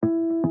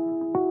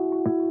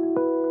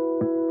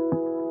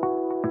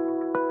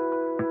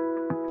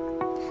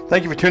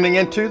Thank you for tuning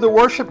in to the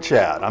Worship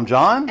Chat. I'm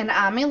John. And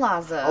I'm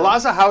Eliza.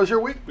 Eliza, how's your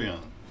week been?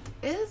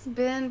 It's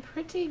been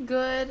pretty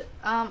good.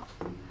 A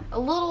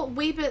little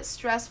wee bit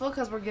stressful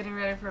because we're getting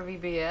ready for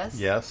VBS.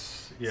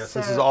 Yes. So,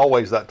 This is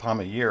always that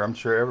time of year. I'm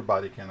sure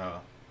everybody can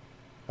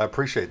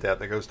appreciate that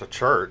goes to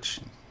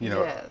church. You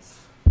know, yes.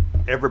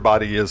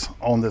 Everybody is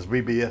on this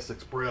VBS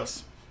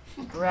Express.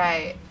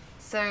 Right.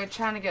 So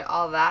trying to get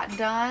all that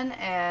done,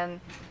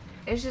 and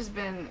it's just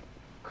been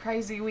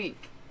crazy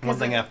week. One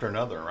thing after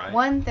another, right?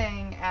 One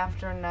thing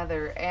after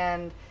another,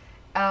 and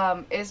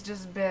it's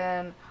just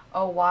been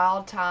a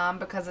wild time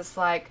because it's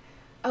like,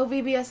 oh,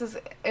 VBS is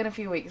in a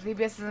few weeks.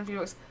 VBS is in a few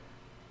weeks.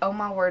 Oh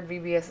my word,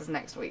 VBS is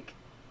next week.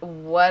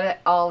 What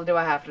all do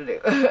I have to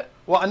do?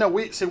 Well, I know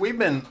we've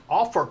been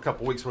off for a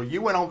couple weeks. Well,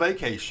 you went on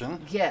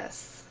vacation.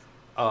 Yes.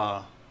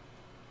 I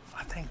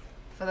think.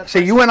 So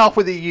you went off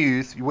with the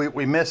youth.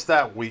 We missed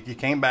that week. You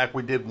came back.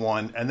 We did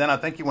one, and then I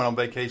think you went on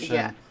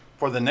vacation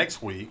for the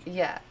next week.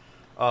 Yeah.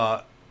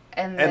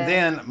 And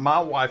then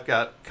my wife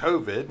got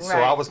COVID, right. so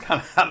I was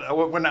kind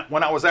of when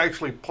I was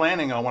actually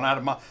planning on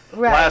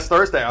last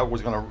Thursday I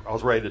was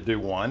ready to do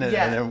one, and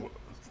then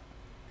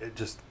it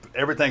just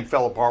everything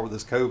fell apart with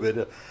this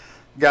COVID.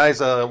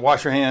 Guys,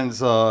 wash your hands,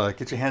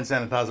 get your hand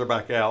sanitizer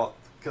back out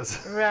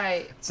because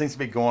it seems to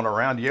be going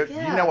around. You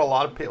know a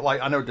lot of people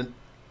I know.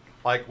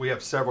 Like we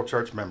have several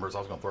church members. I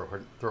was going to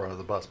throw her under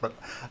the bus, but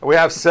we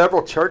have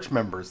several church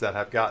members that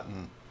have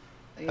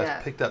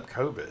picked up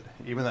COVID,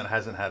 even that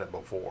hasn't had it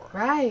before.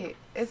 Right.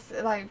 It's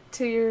like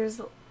 2 years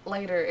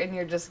later, and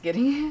you're just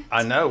getting it.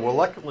 I know. Well,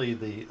 luckily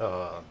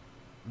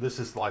this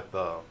is like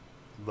the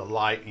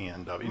light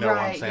end of it. You know what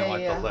I'm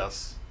saying?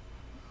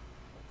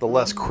 The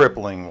less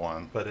crippling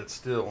one, but it's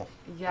still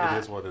it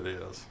is what it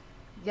is.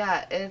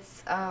 Yeah,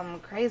 it's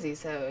crazy.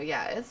 So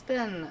it's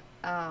been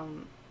a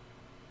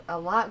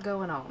lot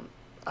going on.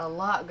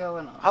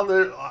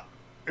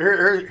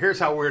 Here's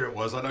how weird it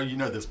was. I know you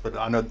know this, but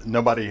I know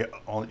nobody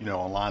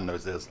online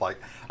knows this. Like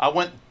I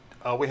went,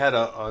 we had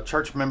a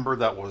church member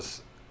that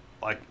was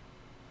like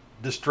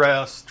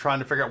distressed, trying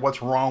to figure out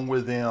what's wrong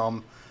with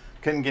them.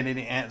 Couldn't get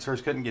any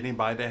answers. Couldn't get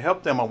anybody to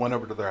help them. I went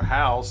over to their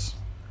house,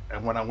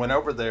 and when I went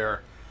over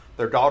there,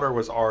 their daughter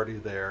was already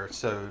there.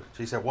 So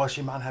she said, "Well,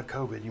 she might have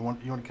COVID. You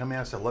want to come in?"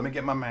 I said, "Let me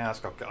get my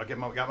mask. I'll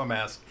got my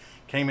mask."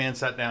 Came in,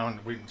 sat down.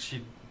 I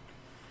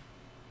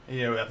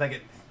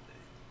think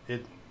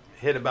it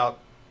hit about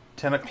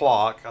 10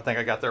 o'clock. I think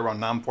I got there around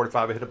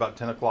 9:45. It hit about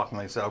 10 o'clock, and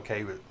they said,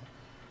 "Okay,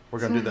 we're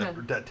going to do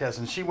that test."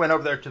 And she went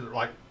over there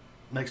to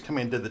next to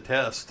me and did the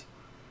test,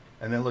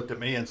 and then looked at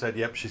me and said,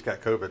 "Yep, she's got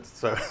COVID."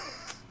 So,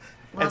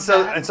 and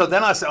so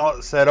then I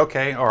said,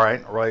 "Okay, all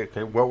right,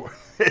 okay. Well,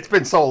 it's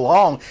been so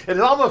long. It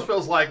almost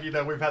feels like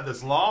we've had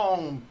this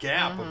long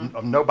gap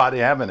of nobody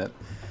having it."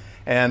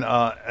 And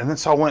then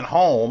so I went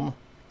home.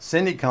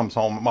 Cindy comes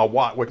home. My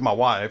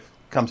wife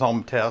comes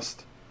home,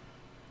 test.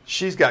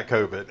 She's got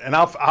COVID, and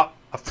I felt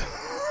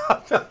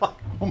like,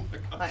 oh my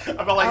god! I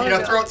felt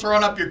like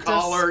throwing up your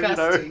collar, let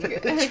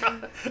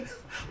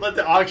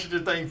the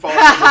oxygen thing fall from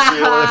the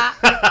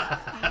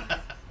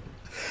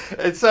ceiling.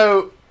 And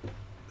so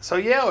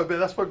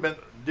that's what we've been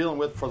dealing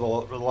with for the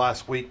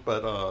last week.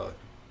 But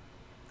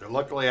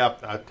luckily,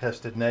 I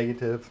tested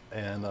negative,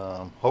 and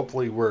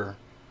hopefully we're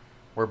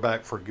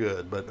back for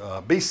good.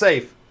 But be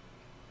safe.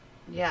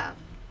 Yeah.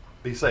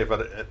 Be safe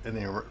at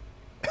any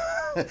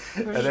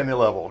any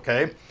level,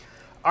 okay?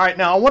 All right,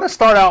 now I want to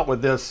start out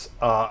with this.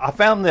 I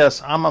found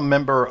this. I'm a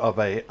member of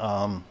a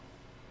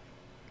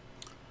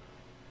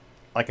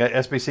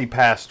SBC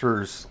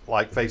pastors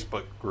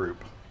Facebook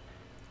group,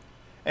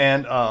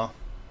 and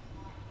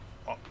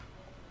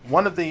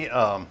one of the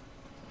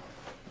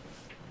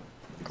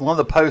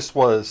posts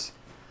was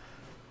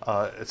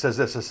it says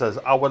this. It says,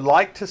 "I would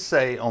like to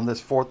say on this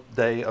 4th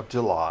day of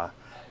July,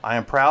 I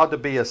am proud to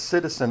be a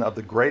citizen of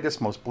the greatest,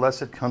 most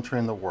blessed country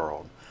in the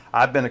world.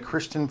 I've been a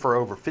Christian for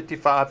over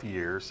 55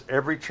 years.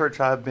 Every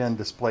church I've been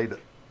displayed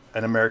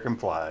an American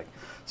flag.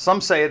 Some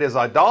say it is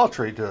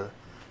idolatry to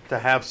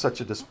have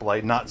such a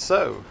display. Not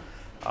so.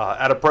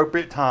 At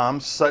appropriate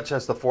times, such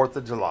as the 4th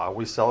of July,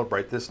 we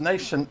celebrate this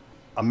nation.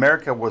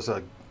 America was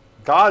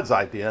God's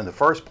idea in the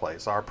first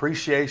place. Our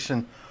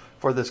appreciation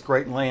for this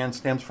great land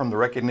stems from the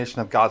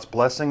recognition of God's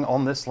blessing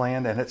on this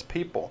land and its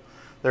people.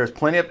 There is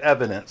plenty of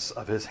evidence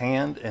of His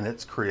hand in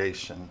its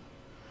creation.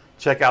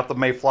 Check out the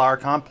Mayflower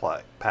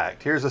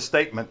Compact. Here's a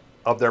statement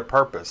of their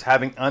purpose.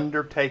 Having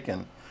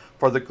undertaken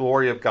for the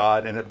glory of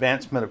God and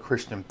advancement of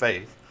Christian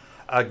faith,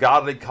 a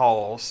godly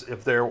cause,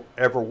 if there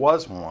ever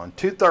was one.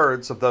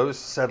 2/3 of those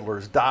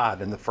settlers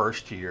died in the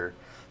first year.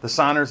 The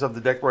signers of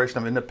the Declaration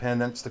of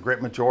Independence, the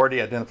great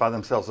majority identify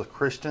themselves as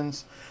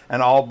Christians,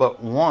 and all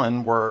but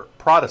one were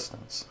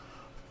Protestants.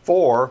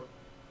 4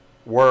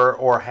 were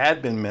or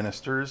had been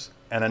ministers,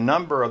 and a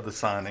number of the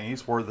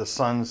signees were the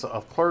sons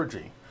of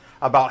clergy.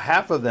 About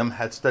half of them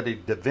had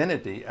studied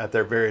divinity at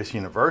their various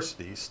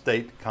universities.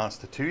 State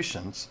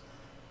constitutions,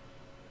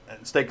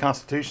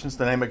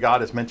 the name of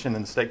God is mentioned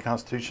in the state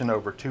constitution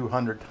over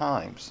 200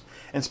 times.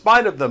 In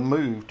spite of the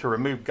move to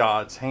remove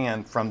God's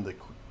hand from the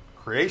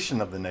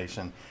creation of the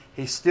nation,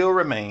 He still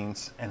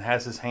remains and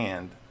has his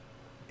hand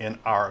in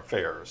our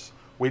affairs.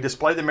 We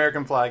display the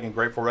American flag in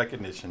grateful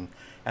recognition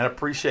and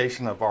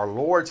appreciation of our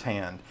Lord's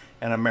hand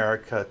in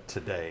America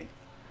today.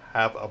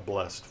 Have a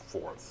blessed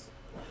Fourth.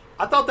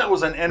 I thought that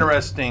was an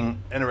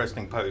interesting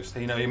post.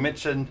 You know, he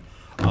mentioned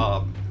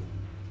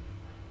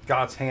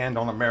God's hand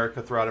on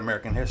America throughout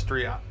American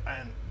history,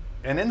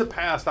 and in the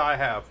past I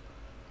have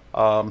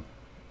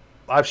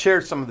I've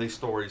shared some of these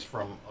stories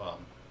from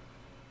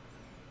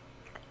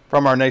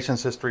our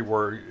nation's history,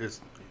 where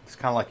it's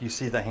kind of like you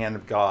see the hand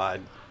of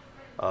God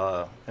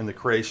in the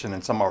creation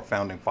and some of our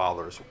founding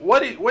fathers.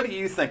 What do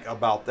you think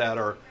about that,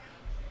 or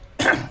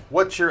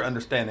what's your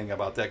understanding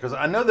about that? Because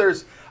I know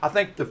I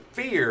think the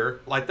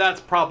fear, like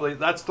that's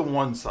the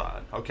one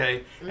side,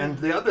 okay, and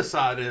the other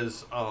side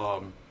is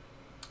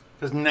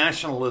because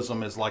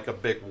nationalism is like a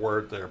big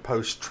word there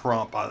post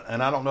Trump,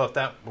 and I don't know if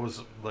that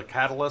was the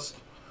catalyst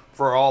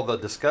for all the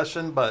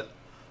discussion, but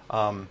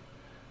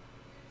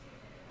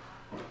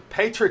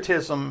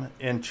patriotism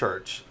in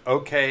church,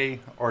 okay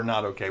or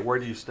not okay? Where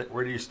do you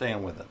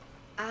stand with it?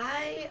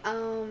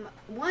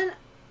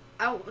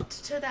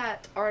 To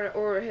that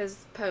or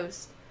his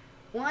post.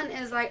 One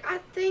is like, I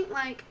think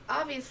like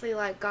obviously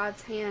like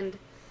God's hand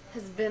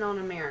has been on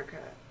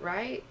America,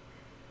 right?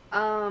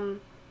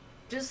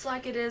 Just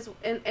like it is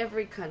in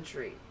every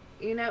country,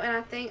 you know. And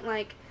I think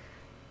like,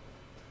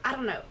 I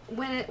don't know,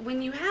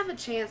 when you have a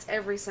chance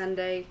every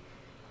Sunday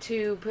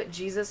to put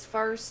Jesus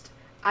first,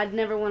 I'd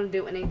never want to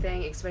do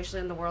anything, especially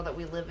in the world that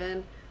we live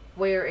in,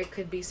 where it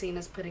could be seen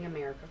as putting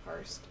America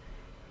first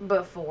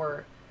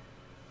before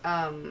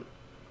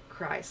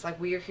Christ. Like,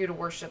 we are here to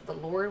worship the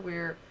Lord.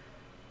 We're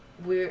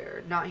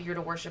not here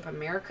to worship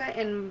America,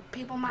 and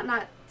people might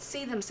not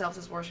see themselves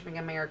as worshiping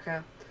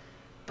America,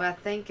 but I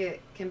think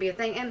it can be a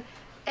thing.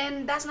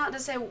 And that's not to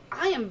say,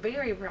 I am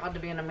very proud to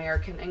be an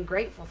American and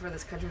grateful for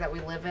this country that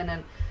we live in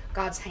and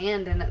God's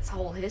hand in its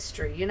whole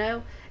history, you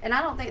know? And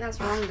I don't think that's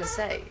wrong to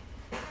say.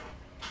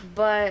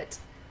 But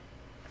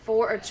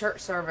for a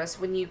church service,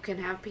 when you can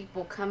have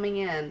people coming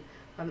in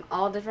from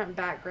all different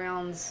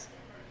backgrounds,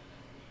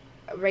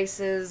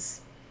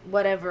 races,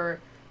 whatever,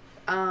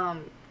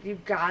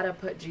 you've got to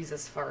put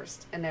Jesus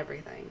first in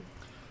everything.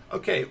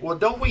 Okay, well,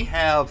 don't we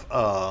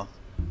have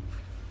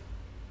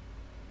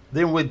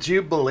then would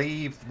you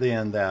believe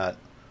then that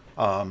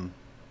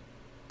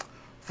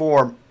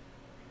for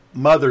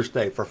Mother's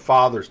Day, for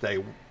Father's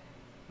Day,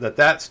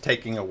 that's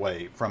taking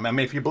away from, I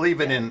mean, if you believe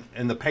it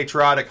in the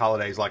patriotic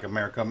holidays like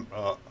America,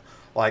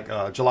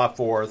 July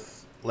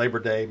 4th, Labor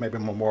Day, maybe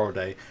Memorial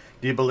Day,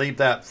 do you believe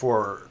that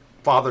for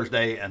Father's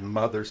Day and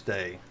Mother's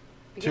Day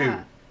too?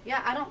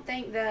 Yeah, I don't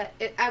think that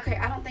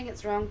I don't think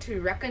it's wrong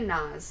to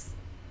recognize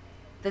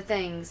the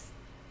things,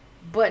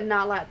 but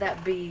not let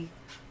that be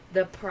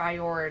the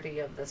priority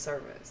of the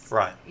service.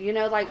 Right. You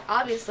know, like,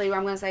 obviously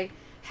I'm going to say,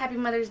 Happy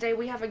Mother's Day,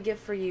 we have a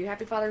gift for you.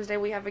 Happy Father's Day,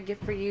 we have a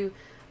gift for you.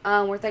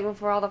 We're thankful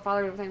for all the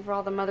fathers, we're thankful for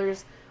all the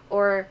mothers.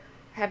 Or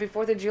Happy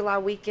 4th of July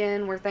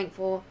weekend, we're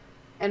thankful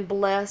and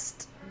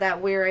blessed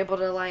that we're able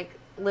to, like,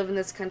 live in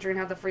this country and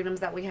have the freedoms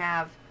that we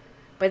have.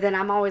 But then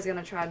I'm always going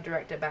to try to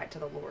direct it back to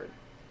the Lord.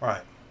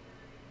 Right.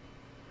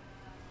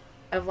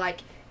 Of,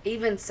 like,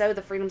 even so,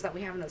 the freedoms that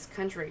we have in this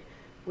country,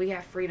 we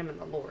have freedom in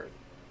the Lord.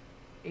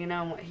 You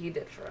know, and what He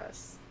did for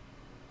us.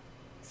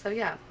 So,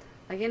 yeah,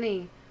 like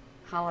any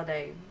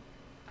holiday,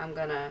 I'm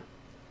going to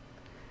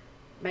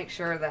make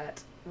sure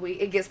that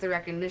it gets the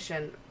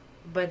recognition,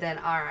 but then,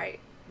 all right,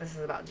 this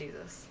is about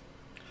Jesus.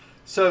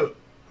 So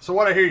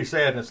what I hear you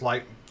saying is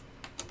like,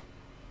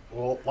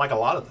 well, like a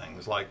lot of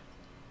things, like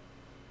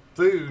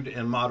food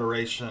in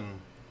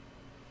moderation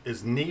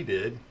is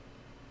needed.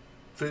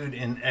 Food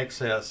in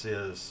excess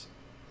is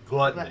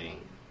gluttony.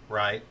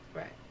 Right?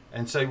 Right.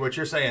 And so what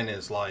you're saying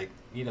is like,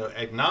 you know,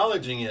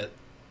 acknowledging it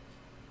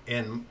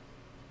in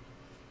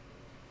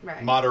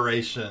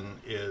moderation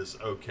is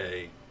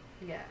okay.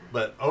 Yeah.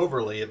 But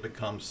overly it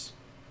becomes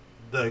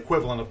the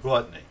equivalent of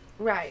gluttony.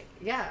 Right.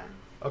 Yeah.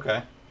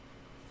 Okay.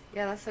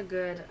 Yeah, that's a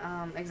good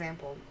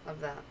example of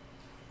that.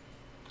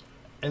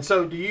 And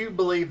so do you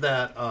believe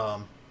that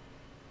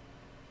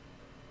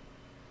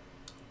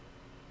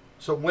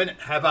so when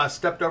have I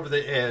stepped over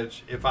the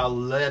edge if I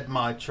led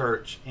my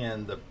church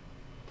in the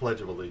Pledge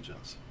of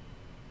Allegiance?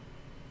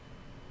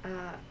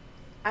 I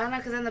don't know,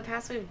 because in the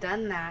past we've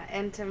done that,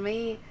 and to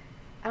me,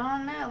 I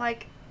don't know,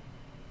 like,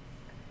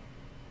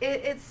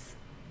 it's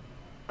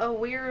a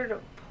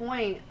weird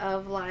point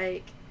of,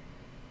 like,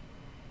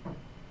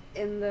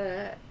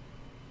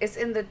 it's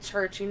in the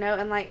church, you know,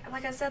 and like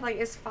I said, like,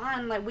 it's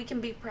fine, like, we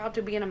can be proud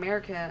to be an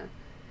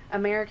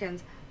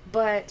Americans,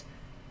 but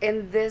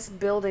in this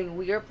building,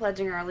 we are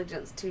pledging our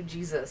allegiance to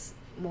Jesus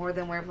more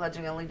than we're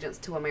pledging allegiance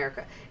to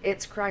America.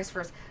 It's Christ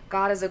first.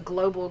 God is a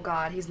global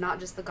God. He's not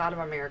just the God of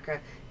America.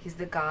 He's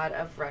the God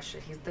of Russia.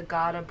 He's the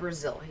God of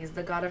Brazil. He's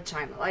the God of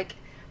China. Like,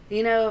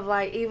 you know,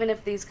 like, even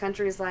if these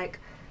countries, like,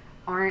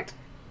 aren't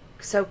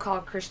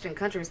so-called Christian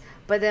countries,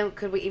 but then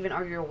could we even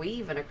argue, are we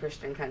even a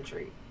Christian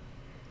country?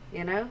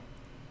 You know?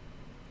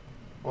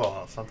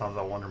 Well, sometimes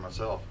I wonder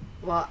myself.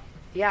 Well,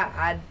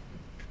 yeah,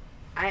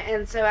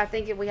 And so I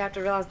think we have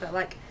to realize that,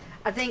 like,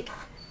 I think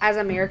as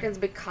Americans,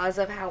 because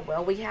of how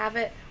well we have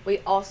it, we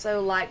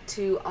also like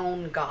to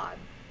own God.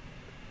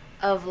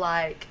 Of,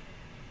 like,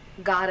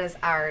 God is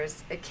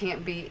ours. It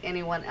can't be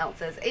anyone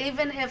else's.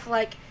 Even if,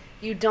 like,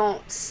 you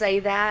don't say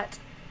that,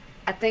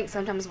 I think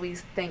sometimes we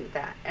think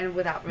that, and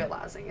without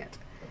realizing it.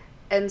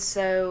 And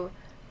so,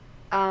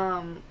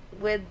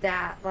 with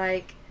that,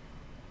 like,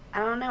 I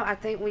don't know, I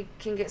think we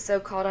can get so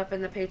caught up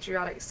in the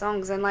patriotic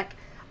songs, and, like,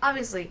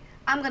 obviously,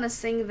 I'm going to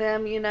sing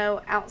them,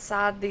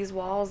 outside these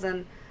walls,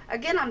 and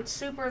again, I'm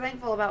super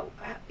thankful about,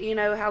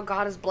 how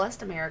God has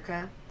blessed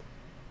America,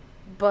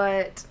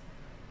 but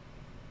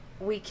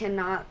we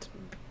cannot,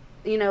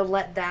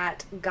 let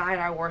that guide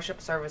our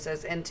worship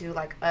services into,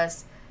 like,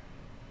 us,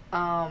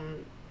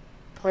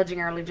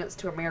 pledging our allegiance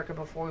to America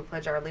before we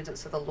pledge our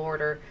allegiance to the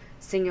Lord, or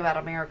sing about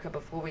America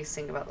before we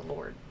sing about the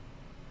Lord.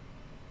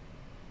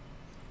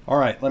 All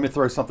right, let me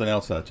throw something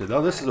else at you.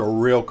 Though this is a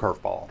real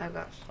curveball. Oh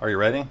gosh. Are you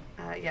ready?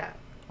 Yeah.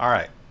 All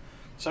right.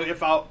 So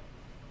if I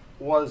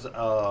was,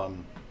 I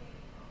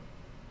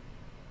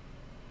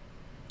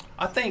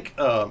think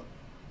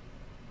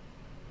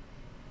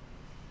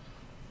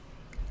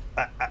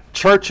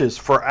churches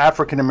for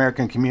African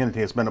American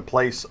community has been a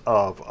place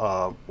of,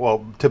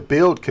 to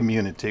build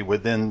community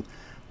within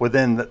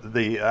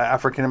the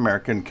African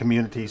American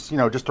communities,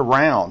 just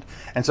around.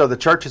 And so the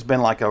church has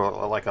been like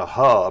a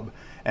hub.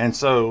 And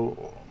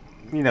so,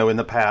 in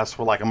the past,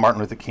 for like a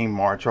Martin Luther King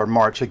march, or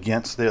march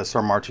against this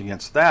or march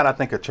against that, I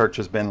think a church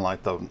has been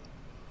like the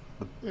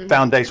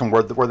foundation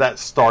where that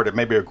started,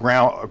 maybe a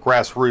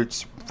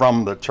grassroots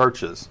from the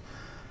churches.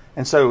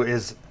 And so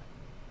is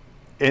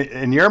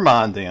in your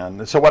mind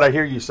then, so what I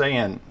hear you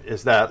saying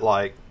is that,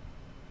 like,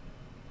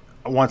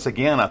 once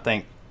again, I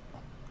think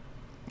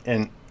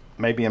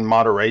maybe in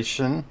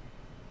moderation,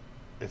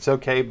 it's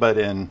okay, but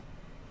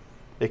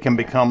it can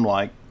become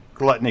like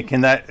gluttony.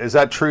 Is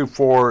that true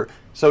for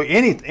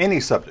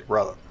any subject,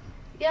 rather?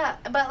 Yeah,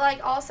 but,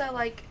 like, also,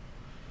 like,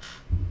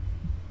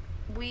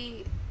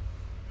 I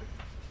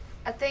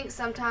think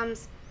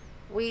sometimes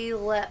we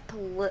let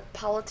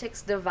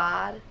politics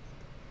divide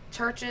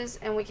churches,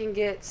 and we can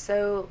get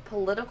so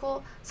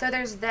political. So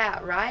there's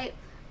that, right?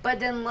 But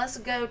then let's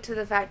go to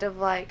the fact of,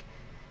 like,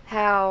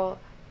 how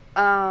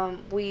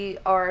we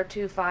are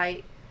to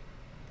fight,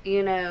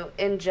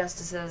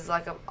 injustices,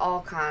 like, of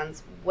all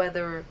kinds,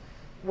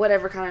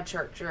 whatever kind of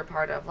church you're a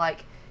part of.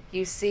 Like,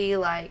 you see,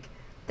 like,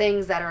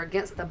 things that are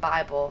against the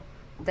Bible,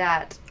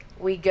 that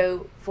we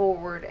go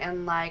forward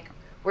and, like,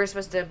 we're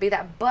supposed to be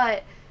that,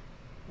 but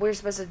we're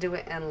supposed to do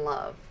it in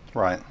love.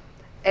 Right.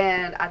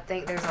 And I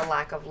think there's a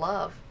lack of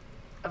love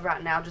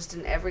right now, just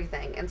in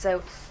everything. And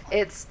so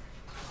it's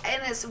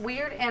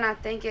weird, and I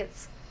think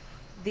it's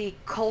the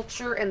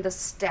culture and the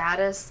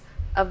status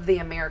of the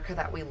America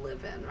that we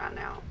live in right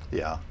now.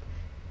 Yeah.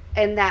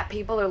 And that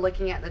people are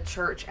looking at the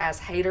church as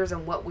haters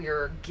and what we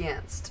are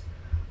against,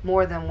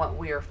 more than what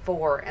we are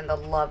for and the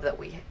love that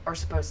we are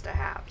supposed to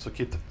have. So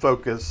keep the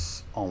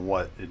focus on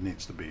what it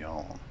needs to be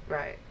on.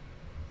 Right.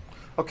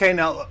 Okay,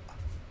 now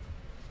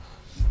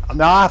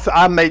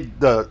I made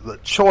the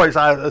choice.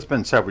 It's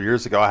been several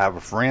years ago. I have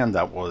a friend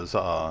that was,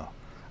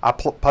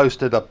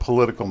 posted a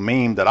political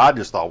meme that I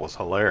just thought was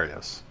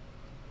hilarious.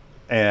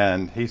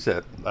 And he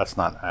said, that's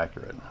not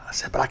accurate. I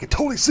said, but I could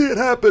totally see it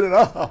happening.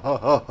 I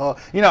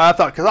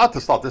thought, because I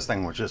just thought this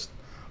thing was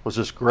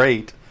just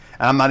great.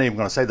 And I'm not even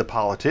going to say the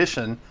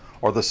politician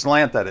or the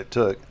slant that it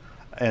took.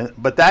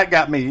 But that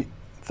got me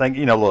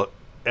thinking, look,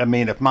 I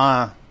mean,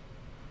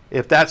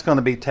 if that's going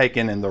to be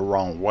taken in the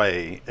wrong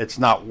way, it's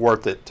not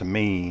worth it to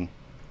me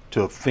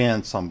to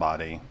offend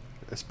somebody,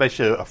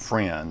 especially a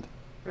friend.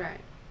 Right.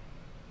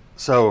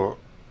 So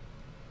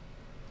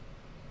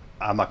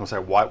I'm not going to say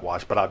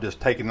whitewash, but I've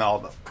just taken all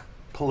the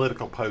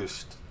political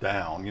posts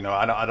down.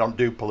 I don't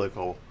do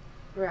political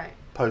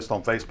posts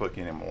on Facebook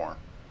anymore.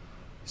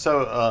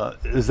 So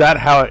is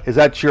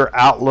that your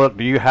outlook?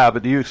 Do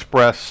you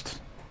express,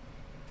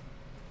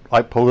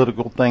 like,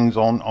 political things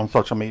on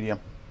social media?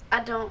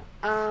 I don't.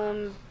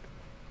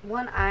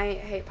 One, I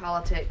hate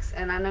politics,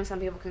 and I know some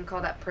people can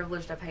call that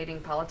privileged of hating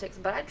politics,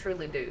 but I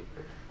truly do.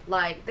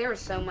 Like, there is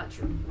so much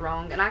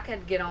wrong, and I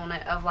could get on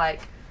it of,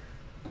 like,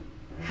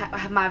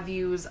 my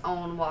views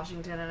on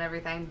Washington and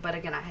everything, but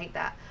again, I hate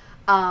that.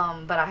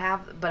 But I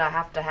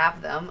have to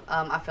have them.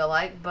 I feel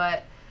like,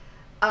 but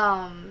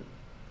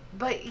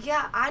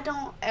yeah, I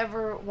don't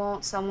ever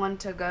want someone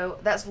to go.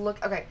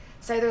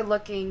 Say they're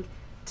looking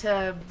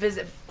to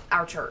visit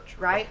our church,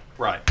 right?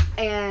 Right.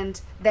 And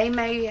they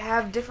may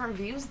have different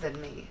views than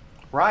me.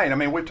 Right. I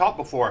mean, we've talked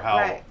before how,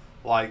 right,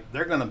 like,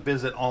 they're going to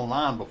visit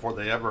online before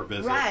they ever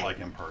visit, right, like,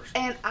 in person.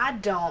 And I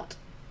don't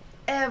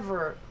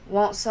ever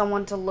want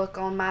someone to look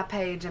on my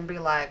page and be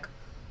like,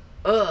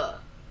 ugh,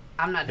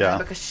 I'm not doing it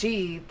because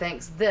she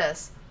thinks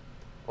this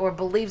or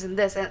believes in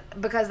this, and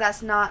because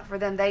that's not for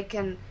them. They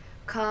can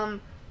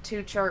come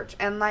to church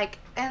and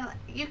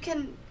you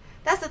can.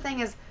 That's the thing,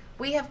 is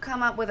we have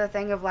come up with a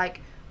thing of,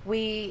 like,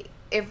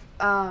 if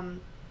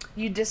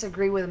you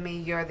disagree with me,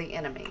 you're the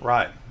enemy.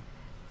 Right.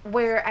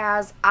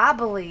 Whereas I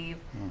believe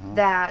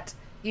that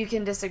you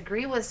can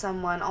disagree with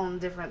someone on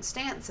different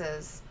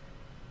stances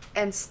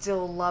and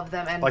still love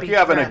them and like be you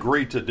have an friends.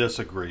 agree to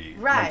disagree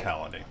Right.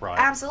 mentality, right?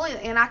 Absolutely.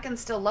 And I can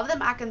still love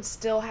them. I can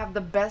still have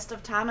the best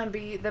of time and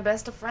be the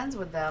best of friends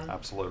with them.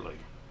 Absolutely.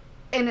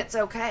 And it's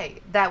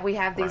okay that we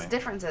have these Right.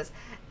 differences.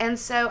 And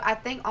so I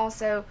think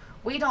also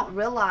we don't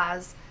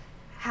realize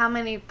how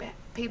many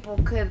people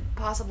could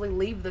possibly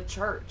leave the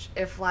church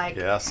if like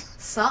Yes.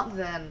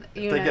 something,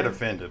 you They know. get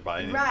offended by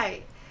anything.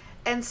 Right.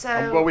 And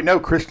so Well, we know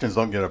Christians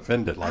don't get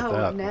offended like oh,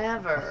 that.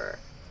 never.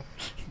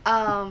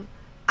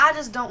 I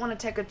just don't want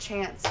to take a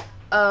chance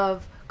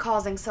of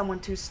causing someone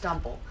to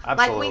stumble.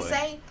 Absolutely. Like we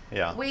say,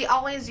 Yeah. we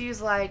always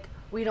use like,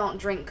 we don't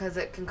drink because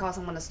it can cause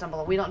someone to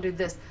stumble. We don't do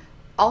this.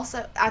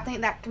 Also, I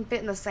think that can fit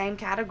in the same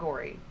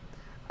category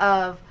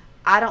of,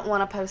 I don't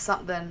want to post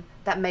something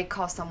that may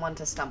cause someone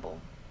to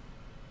stumble.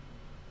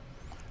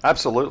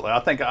 Absolutely. I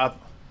think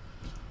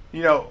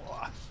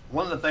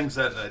one of the things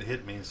that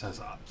hit me is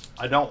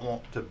I don't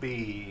want to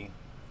be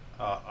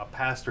a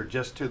pastor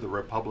just to the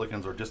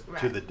Republicans or just to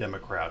Right. the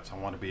Democrats. I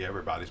want to be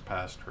everybody's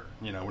pastor,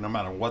 no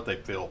matter what they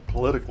feel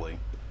politically.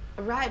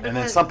 Right. And then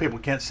because- some people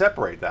can't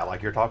separate that,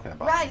 like you're talking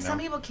about. Right, some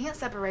people can't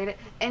separate it,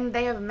 and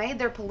they have made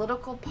their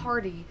political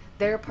party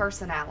their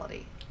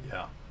personality.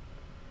 Yeah.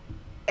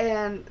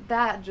 And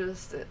that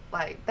just,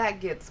 like,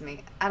 that gets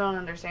me. I don't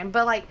understand.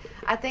 But, like,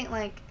 I think,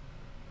 like,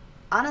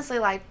 honestly,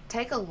 like,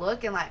 take a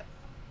look and, like,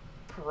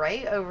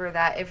 pray over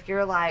that. If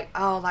you're like,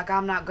 oh, like,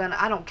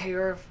 I don't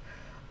care if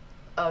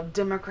a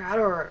Democrat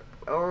or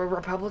a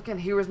Republican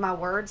hears my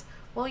words.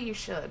 Well, you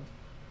should.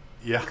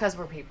 Yeah. Because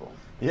we're people.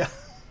 Yeah.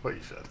 Well,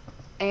 you should.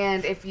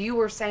 And if you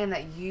were saying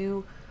that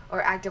you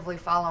are actively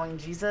following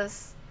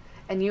Jesus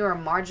and you are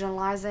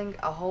marginalizing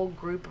a whole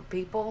group of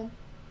people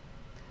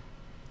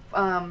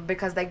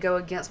because they go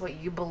against what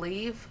you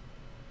believe,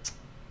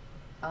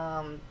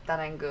 that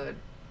ain't good.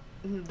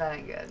 That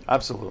ain't good.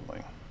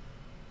 Absolutely.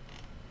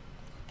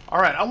 All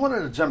right, I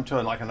wanted to jump to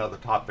another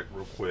topic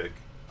real quick.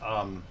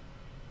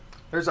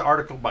 There's an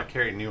article by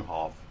Carrie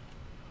Newhoff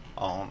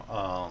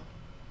on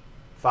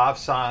 5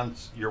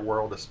 signs your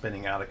world is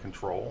spinning out of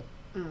control.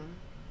 Mm.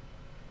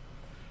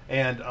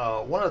 And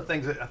one of the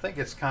things that I think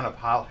he's kind of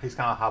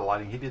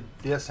highlighting, he did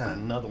this and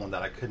another one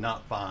that I could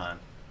not find,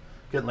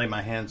 couldn't lay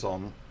my hands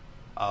on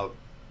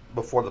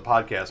before the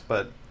podcast,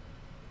 but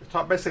it's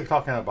basically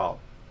talking about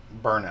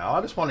burnout.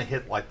 I just want to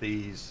hit like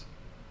these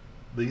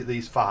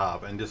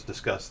 5 and just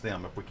discuss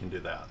them if we can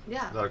do that.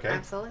 Yeah, Is that okay?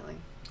 absolutely.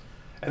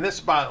 And this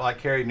is by like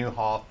Carrie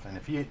Newhoff, and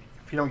if you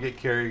don't get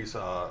Carrie's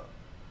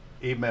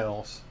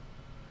emails,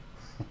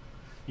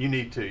 you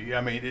need to.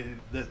 I mean,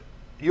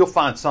 you'll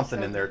find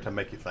something in there to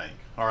make you think.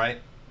 All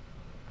right.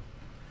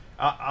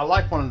 I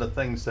like one of the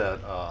things that,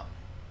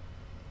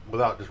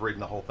 without just reading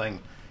the whole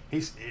thing,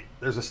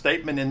 there's a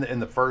statement in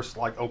the first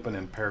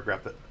opening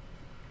paragraph that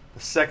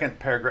the second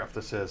paragraph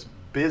that says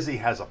busy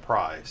has a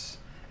price,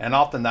 and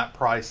often that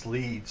price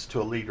leads to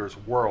a leader's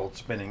world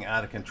spinning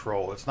out of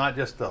control. It's not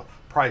just the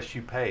price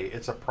you pay;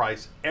 it's a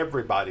price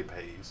everybody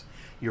pays: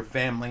 your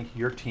family,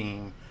 your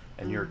team,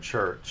 and your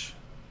church.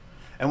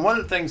 And one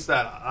of the things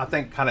that I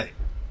think kind of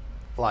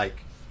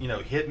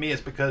hit me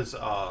is because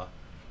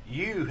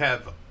you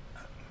have,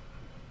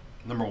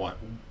 number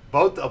one,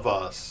 both of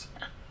us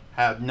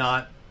have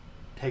not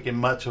taken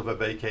much of a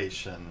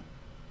vacation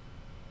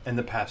in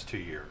the past 2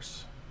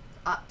 years.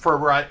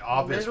 For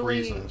obvious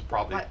reasons,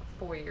 probably. Like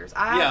 4 years.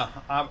 I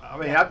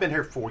mean, I've been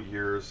here 4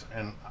 years,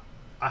 and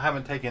I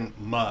haven't taken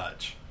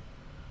much.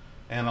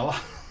 And a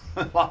lot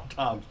of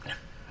times,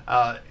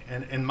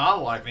 in my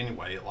life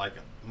anyway,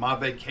 my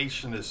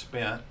vacation is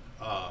spent,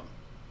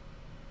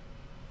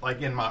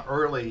 in my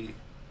early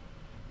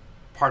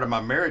part of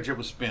my marriage, it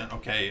was spent,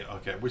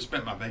 we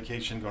spent my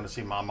vacation going to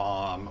see my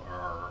mom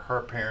or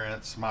her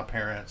parents, my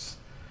parents,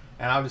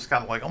 and I was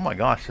kind of like, oh my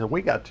gosh, so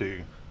we got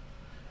to.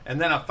 And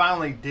then I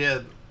finally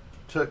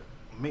took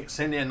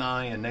Cindy and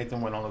I and Nathan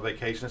went on a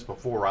vacation. It's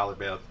before Riley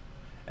Beth.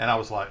 And I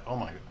was like, oh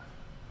my,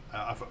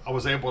 I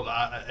was able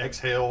to,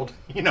 exhaled,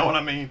 you know what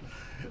I mean?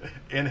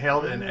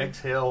 Inhaled and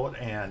exhaled.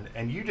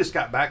 And you just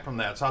got back from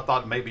that. So I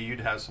thought maybe you'd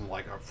have some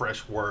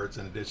fresh words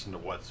in addition to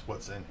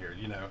what's in here,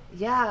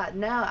 Yeah,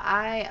 no,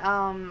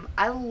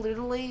 I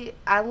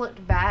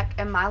looked back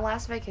and my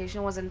last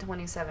vacation was in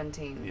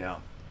 2017. Yeah.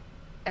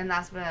 And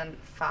that's been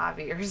 5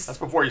 years. That's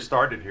before you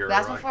started here,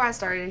 That's right? before I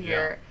started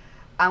here.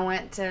 Yeah. I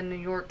went to New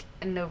York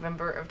in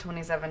November of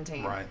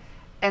 2017. Right.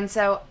 And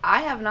so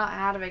I have not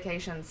had a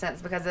vacation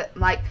since because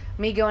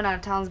me going out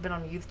of town has been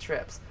on youth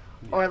trips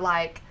or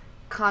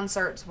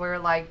concerts where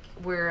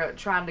we're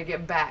trying to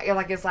get back.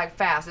 It's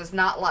fast. It's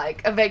not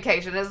like a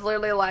vacation. It's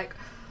literally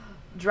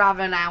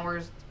driving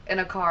hours in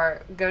a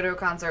car, go to a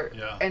concert,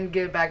 and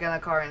get back in the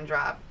car and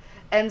drive.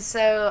 And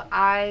so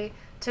I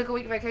took a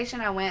week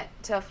vacation. I went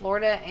to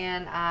Florida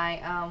and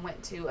I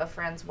went to a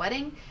friend's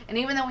wedding. And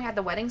even though we had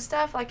the wedding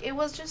stuff, it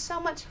was just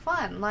so much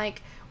fun.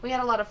 We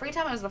had a lot of free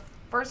time. It was the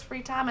first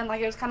free time, and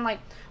it was kind of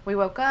we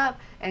woke up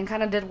and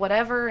kind of did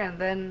whatever, and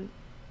then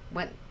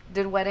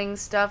did wedding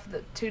stuff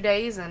the 2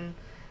 days, and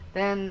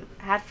then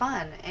had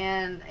fun.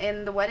 And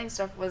the wedding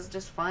stuff was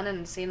just fun,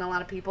 and seeing a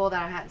lot of people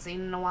that I hadn't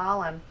seen in a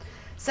while. And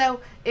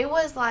so it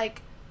was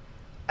like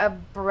a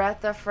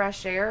breath of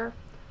fresh air,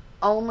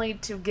 only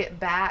to get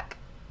back.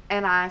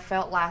 And I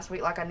felt last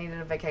week like I needed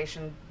a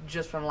vacation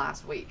just from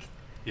last week.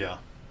 Yeah.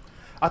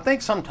 I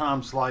think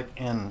sometimes, like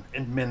in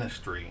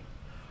ministry,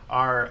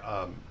 our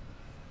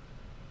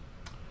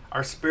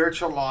our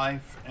spiritual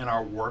life and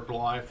our work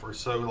life are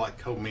so like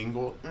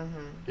commingled.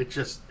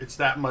 It's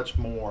that much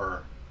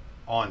more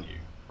on you,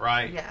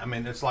 right? Yeah. I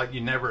mean, it's like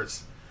you never.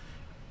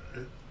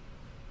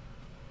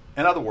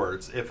 In other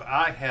words, if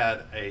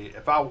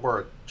I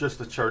were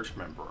just a church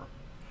member,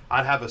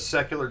 I'd have a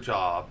secular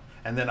job,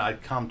 and then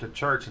I'd come to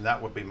church, and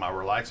that would be my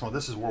relaxing. Well,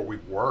 this is where we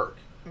work.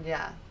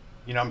 Yeah.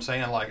 You know what I'm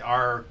saying? Like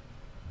our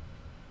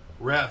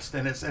rest,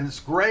 and it's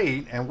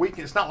great, and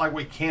it's not like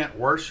we can't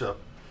worship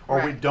or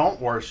we Right. don't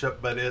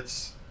worship, but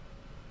it's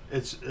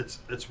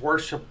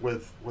worship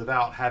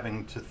without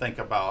having to think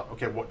about,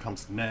 okay, what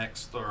comes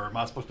next, or am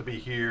I supposed to be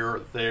here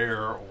or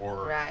there,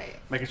 or Right.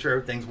 making sure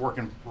everything's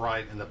working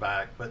right in the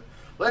back. But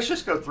let's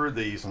just go through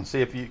these and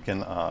see if you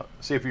can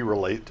see if you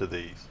relate to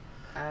these.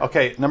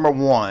 Okay, number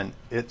one,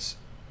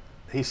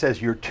 he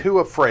says you're too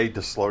afraid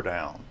to slow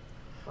down.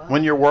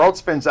 When your world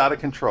spins out of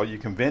control, you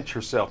convince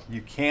yourself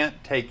you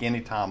can't take any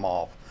time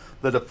off.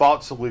 The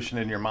default solution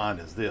in your mind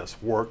is this: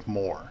 work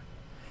more.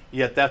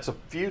 Yet that's a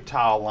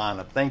futile line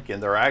of thinking.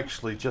 There are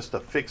actually just a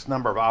fixed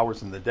number of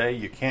hours in the day.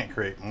 You can't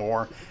create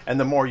more. And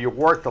the more you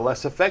work, the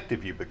less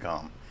effective you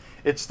become.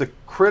 It's the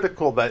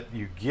critical that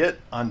you get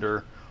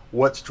under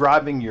what's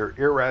driving your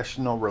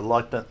irrational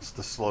reluctance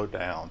to slow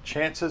down.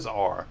 Chances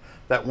are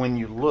that when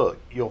you look,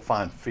 you'll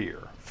find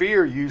fear.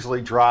 Fear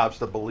usually drives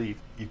the belief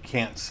you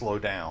can't slow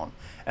down.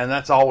 And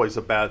that's always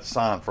a bad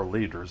sign for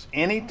leaders.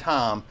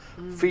 Anytime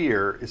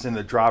fear is in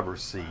the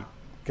driver's seat,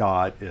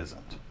 God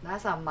isn't.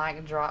 That's a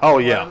mic drop. Oh,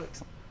 yeah. quote.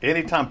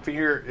 Anytime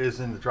fear is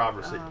in the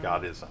driver's seat,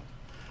 God isn't.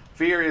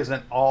 Fear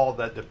isn't all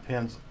that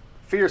depends.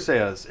 Fear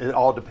says it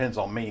all depends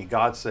on me.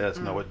 God says,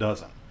 no, it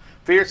doesn't.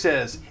 Fear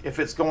says if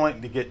it's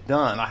going to get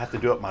done, I have to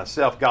do it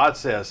myself. God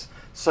says,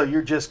 so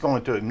you're just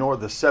going to ignore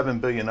the 7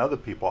 billion other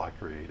people I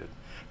created.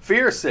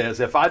 Fear says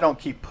if I don't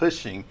keep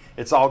pushing,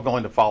 it's all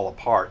going to fall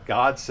apart.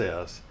 God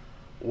says,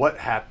 what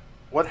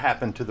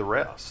happened to the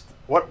rest?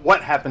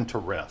 What happened to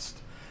rest?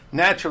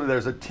 Naturally,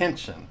 there's a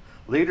tension.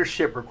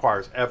 Leadership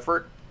requires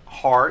effort,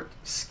 heart,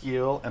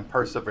 skill, and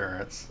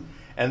perseverance.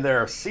 And there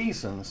are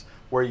seasons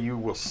where you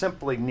will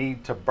simply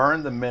need to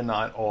burn the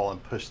midnight oil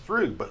and push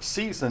through. But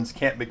seasons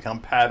can't become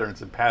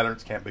patterns, and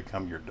patterns can't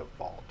become your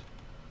default.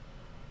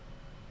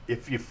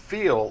 If you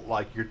feel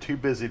like you're too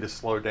busy to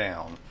slow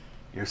down,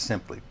 you're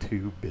simply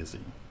too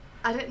busy.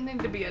 I didn't need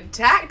to be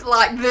attacked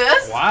like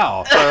this.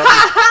 Wow. So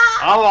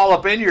I'm all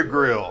up in your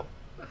grill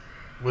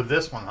with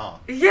this one, huh?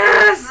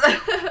 Yes.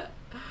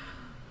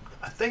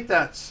 I think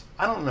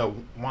I don't know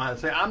why I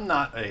say I'm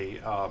not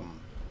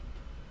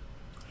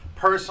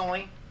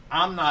personally,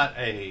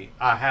 I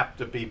have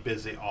to be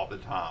busy all the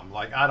time.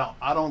 Like I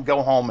don't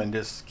go home and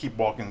just keep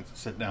walking and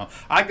sit down.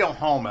 I go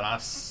home and I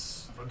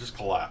just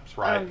collapse,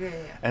 right? Oh, yeah.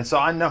 And so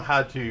I know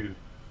how to,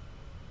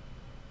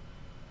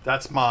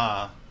 that's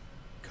my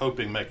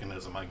coping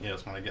mechanism, I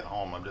guess. When I get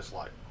home, I'm just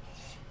like,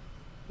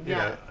 you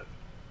know,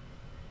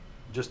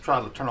 just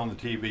try to turn on the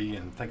TV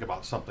and think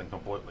about something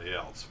completely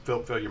else.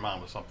 Fill your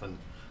mind with something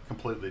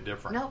completely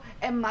different. No,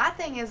 and my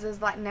thing is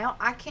like now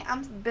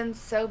I've been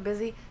so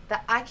busy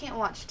that I can't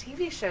watch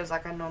TV shows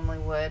like I normally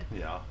would.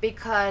 Yeah.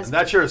 Because And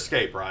that's your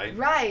escape, right?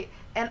 right,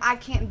 and I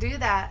can't do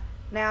that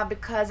now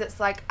because it's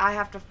like I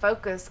have to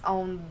focus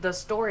on the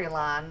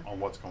storyline. On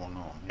what's going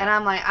on. And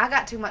I'm like, I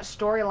got too much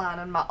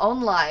storyline in my own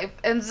life.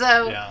 And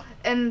so, Yeah.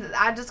 and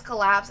I just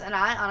collapse. And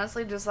I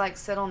honestly just like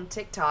sit on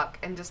TikTok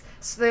and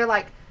so they're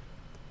like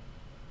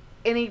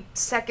any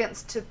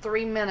seconds to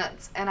 3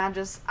 minutes. And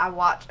I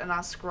watch and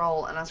I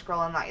scroll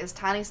and like it's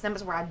tiny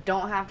snippets where I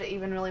don't have to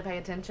even really pay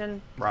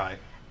attention. Right.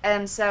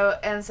 And so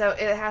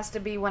it has to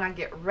be when I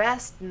get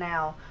rest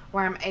now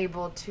where I'm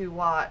able to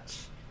watch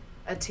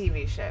a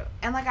TV show.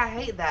 And like I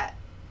hate that.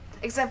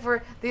 Except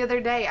for the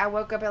other day I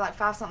woke up at like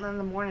 5 something in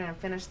the morning and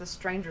finished the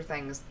Stranger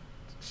Things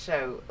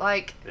show.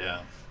 Like Yeah.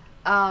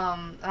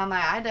 I'm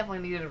like I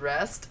definitely needed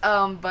rest.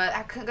 But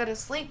I couldn't go to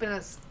sleep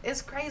and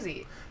it's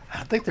crazy.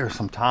 I think there's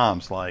some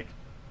times like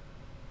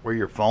where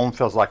your phone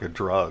feels like a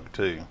drug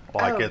too.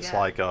 Like it's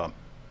like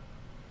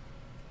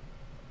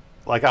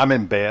I'm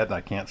in bed and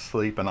I can't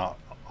sleep and I'll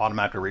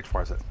automatically reach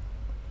for it. I say,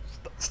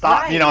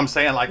 stop. Right. You know what I'm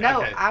saying? Like,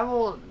 No, okay. I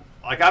will.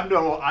 Like I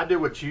do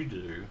what you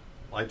do.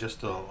 Like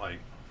just to like.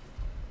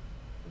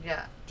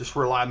 Yeah. Just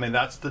rely. I mean,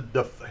 that's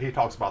he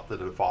talks about the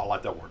default. I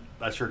like that word.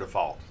 That's your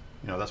default.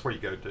 You know, that's where you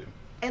go to.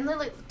 And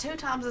literally 2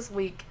 times this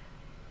week,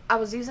 I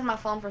was using my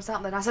phone for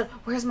something. I said,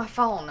 "Where's my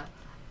phone?"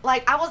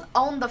 Like I was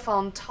on the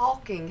phone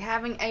talking,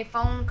 having a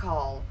phone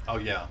call. Oh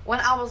yeah. When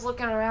I was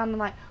looking around, I'm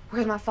like,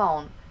 "Where's my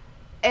phone?"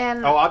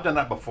 And Oh, I've done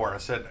that before. I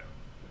said,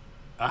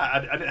 I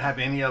didn't have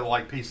any other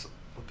like piece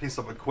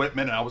of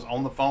equipment, and I was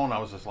on the phone. I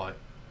was just like,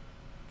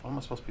 what am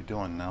I supposed to be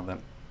doing now?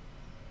 Then,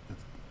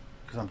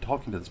 because I'm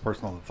talking to this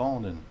person on the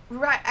phone, and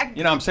Right.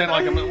 you know what I'm saying,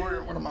 like,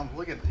 what am I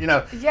looking at? You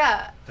know.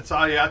 Yeah. It's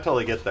I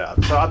totally get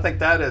that. So I think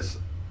that is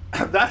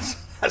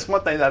that's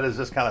one thing that is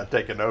just kind of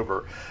taken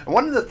over. And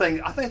one of the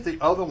things I think the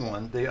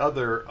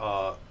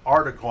other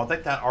article, I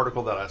think that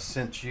article that I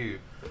sent you,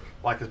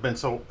 like it's been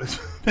so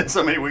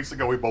many weeks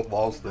ago, we both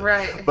lost it.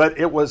 Right. But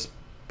it was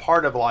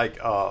part of like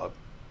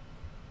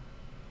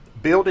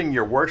building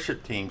your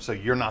worship team so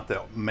you're not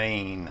the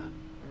main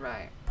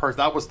Right. person.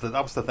 That was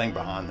the thing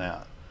behind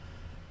that.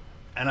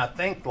 And I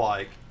think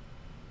like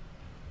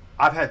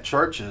I've had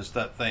churches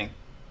that think,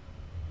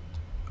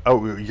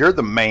 oh, you're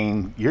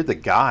the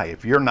guy.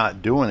 If you're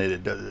not doing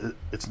it,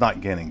 it's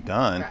not getting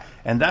done. Right.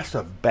 And that's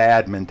a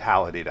bad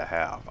mentality to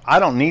have. I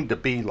don't need to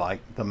be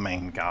like the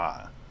main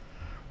guy,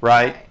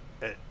 right?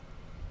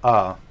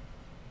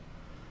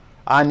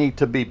 I need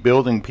to be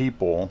building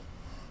people.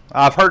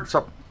 I've heard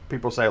some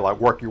people say, like,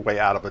 work your way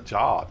out of a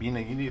job. You know,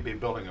 you need to be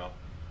building a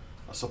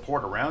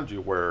support around you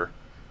where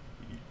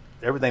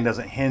everything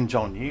doesn't hinge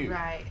on you.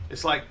 Right.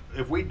 It's like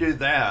if we do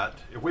that,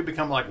 if we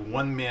become like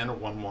one man or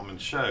one woman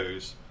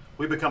shows,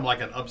 we become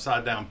like an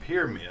upside down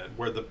pyramid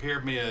where the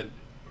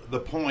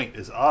point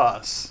is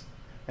us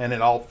and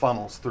it all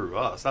funnels through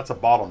us. That's a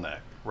bottleneck,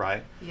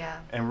 right? Yeah.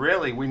 And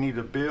really we need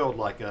to build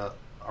like a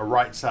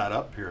right side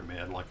up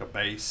pyramid, like a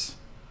base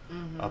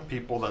of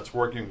people that's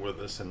working with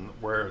us, and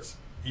where it's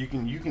you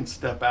can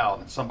step out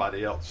and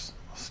somebody else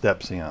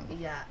steps in.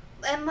 Yeah.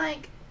 And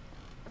like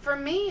for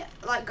me,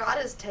 like God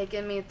has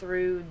taken me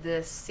through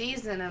this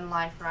season in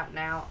life right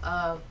now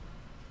of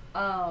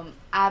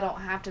I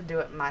don't have to do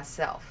it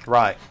myself.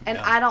 Right. And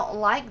yeah. I don't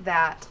like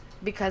that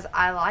because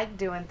I like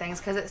doing things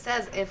because it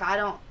says if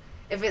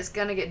it's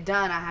going to get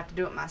done, I have to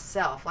do it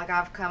myself. Like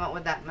I've come up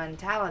with that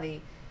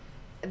mentality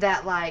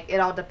that like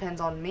it all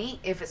depends on me.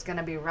 If it's going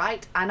to be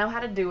right, I know how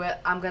to do it.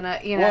 I'm going to,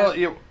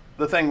 Well,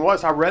 the thing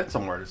was, I read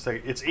somewhere to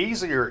say it's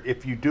easier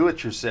if you do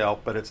it yourself,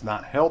 but it's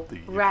not healthy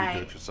if you do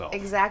it yourself.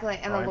 Exactly.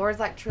 And right? The Lord's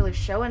like truly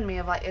showing me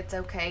of like it's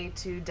okay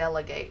to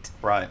delegate.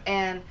 Right.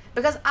 And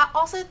because I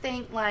also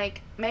think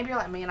like maybe you're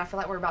like me and I feel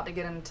like we're about to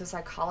get into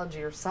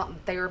psychology or something,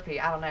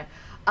 therapy, I don't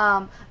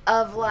know.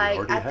 Of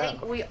like I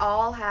think we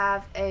all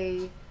have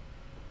a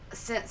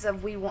sense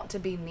of we want to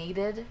be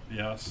needed.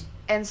 Yes.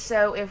 And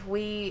so if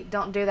we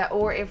don't do that,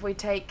 or if we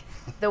take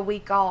the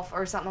week off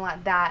or something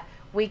like that,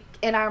 we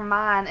in our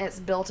mind it's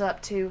built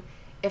up to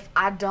if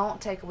I don't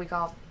take a week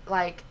off,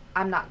 like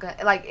I'm not gonna,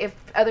 like if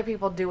other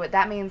people do it,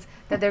 that means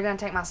that they're gonna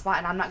take my spot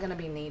and I'm not gonna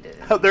be needed.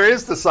 There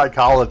is the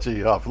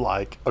psychology of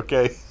like,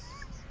 okay,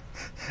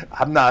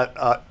 I'm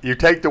not. You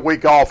take the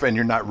week off and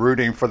you're not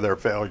rooting for their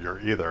failure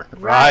either,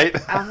 right?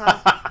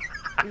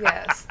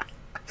 Yes.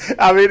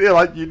 I mean,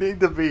 like you need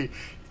to be.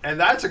 And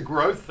that's a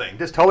growth thing,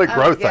 just totally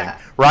growth thing,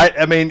 right?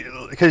 I mean,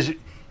 because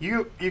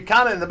you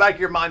kind of in the back of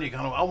your mind, you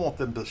kind of, I want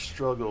them to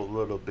struggle a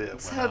little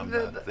bit when I'm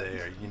not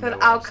there. You know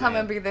but I'll come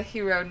and be the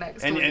hero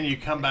next week. And you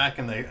come back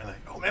and they,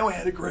 oh man, we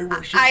had a great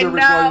worship I service.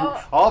 know.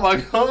 Oh my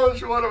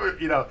gosh, what are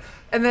we,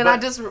 And then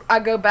I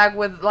go back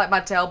with like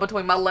my tail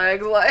between my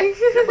legs, like.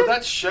 Yeah, but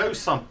that shows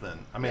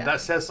something. I mean, that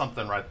says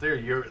something right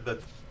there.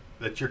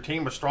 That your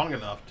team is strong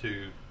enough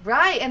to.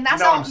 Right, and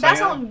that's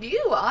on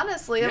you,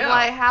 honestly, of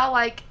like how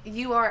like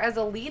you are as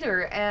a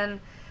leader,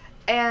 and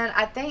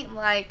I think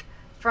like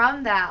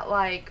from that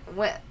like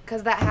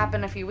because that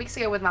happened a few weeks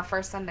ago with my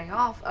first Sunday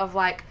off of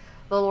like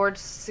the Lord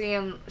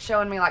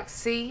showing me like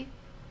see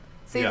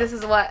this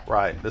is what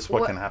this is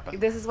what can happen.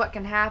 This is what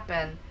can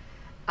happen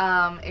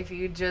if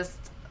you just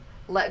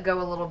let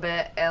go a little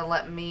bit and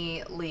let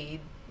me lead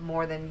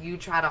more than you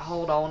try to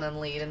hold on and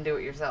lead and do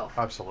it yourself.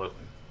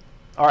 Absolutely.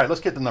 All right,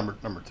 let's get to number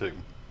 2.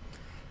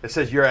 It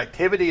says your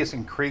activity is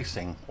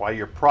increasing while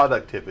your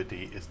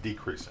productivity is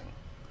decreasing.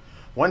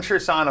 One sure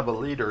sign of a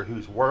leader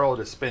whose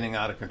world is spinning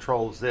out of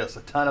control is this: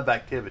 a ton of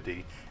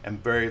activity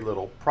and very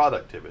little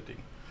productivity.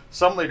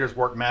 Some leaders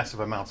work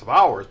massive amounts of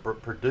hours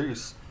but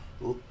produce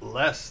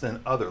less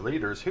than other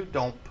leaders who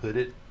don't put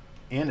it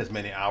in as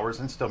many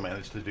hours and still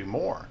manage to do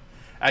more.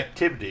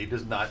 Activity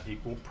does not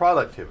equal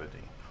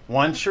productivity.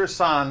 One sure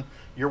sign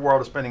your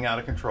world is spinning out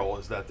of control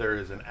is that there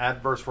is an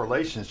adverse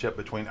relationship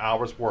between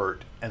hours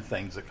worked and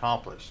things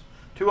accomplished.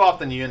 Too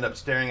often you end up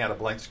staring at a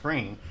blank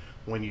screen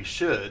when you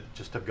should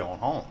just have gone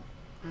home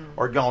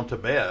or gone to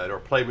bed or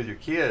played with your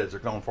kids or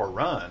gone for a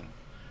run.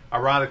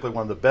 Ironically,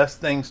 one of the best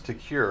things to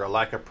cure a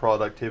lack of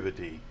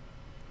productivity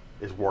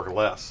is work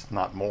less,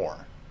 not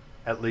more,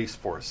 at least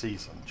for a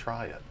season.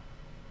 Try it.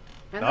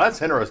 Now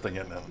that's interesting,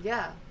 isn't it?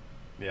 Yeah.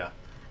 Yeah.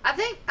 I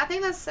think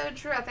that's so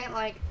true. I think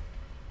like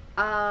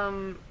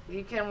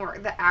you can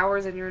work the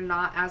hours and you're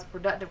not as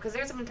productive, because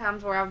there's some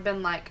times where I've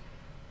been like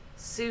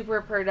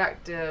super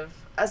productive.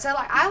 So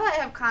like I like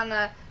have kind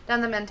of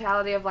done the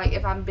mentality of like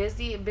if I'm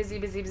busy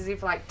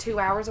for like 2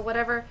 hours or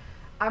whatever,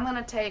 I'm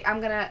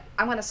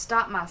gonna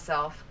stop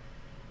myself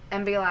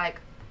and be like,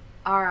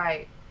 all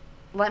right,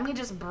 let me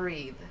just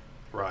breathe.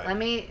 Right.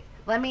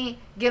 Let me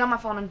get on my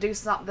phone and do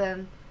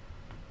something,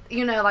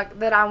 like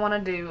that I want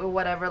to do or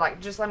whatever.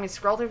 Like just let me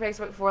scroll through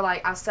Facebook for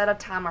like I set a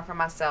timer for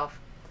myself.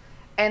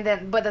 And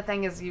then, but the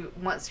thing is,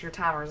 once your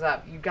timer's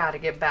up, you got to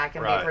get back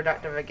and Right. be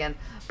productive again.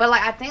 But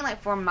like, I think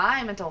like for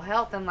my mental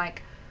health and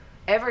like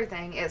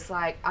everything, it's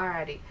like,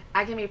 alrighty,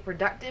 I can be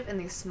productive in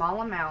these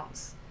small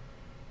amounts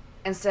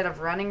instead of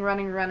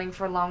running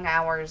for long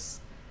hours.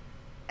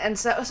 And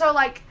so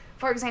like,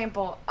 for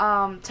example,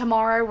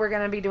 tomorrow we're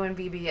gonna be doing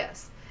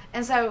VBS,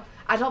 and so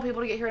I told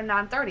people to get here at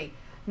 9:30.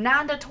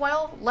 9 to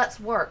 12, let's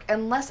work.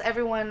 Unless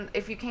everyone,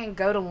 if you can,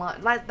 go to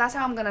lunch. Like, that's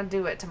how I'm gonna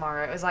do it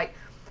tomorrow. It was like,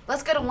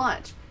 let's go to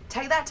lunch.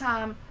 Take that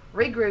time,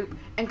 regroup,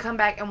 and come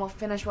back, and we'll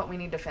finish what we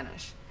need to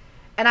finish.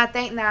 And I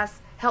think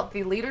that's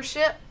healthy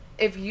leadership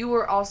if you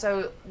were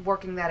also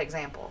working that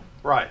example.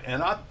 Right.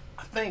 And I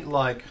think,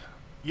 like,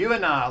 you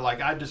and I,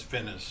 like, I just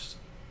finished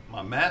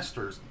my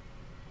master's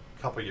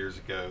a couple years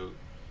ago.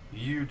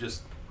 You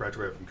just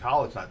graduated from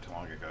college not too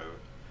long ago.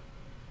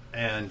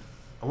 And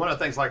one of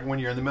the things, like, when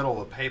you're in the middle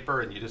of a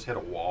paper and you just hit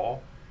a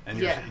wall, and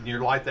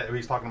you're like that,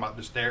 he's talking about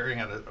just staring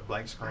at a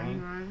blank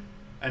screen. Mm-hmm.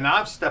 And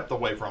I've stepped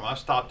away from it. I've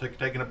stopped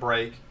taking a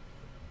break.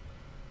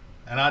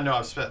 And I know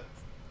I've spent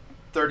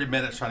 30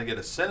 minutes trying to get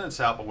a sentence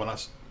out, but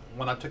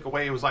when I took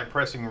away, it was like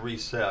pressing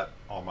reset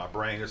on my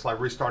brain. It's like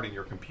restarting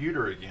your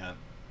computer again.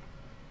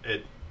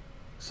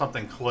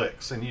 Something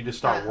clicks and you just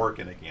start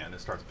working again.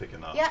 It starts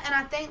picking up. Yeah, and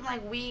I think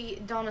like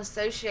we don't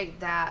associate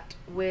that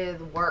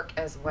with work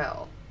as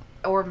well,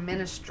 or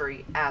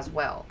ministry as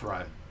well.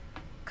 Right.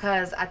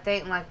 Because I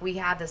think like we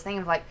have this thing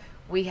of like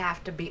we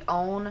have to be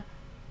on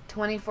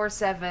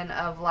 24/7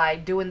 of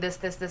like doing this,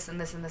 and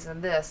this,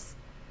 and this,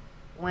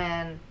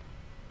 when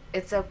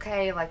it's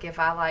okay. Like if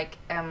I like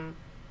am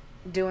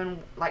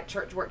doing like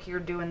church work here,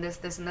 doing this,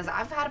 and this.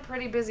 I've had a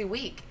pretty busy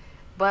week,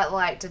 but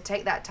like to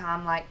take that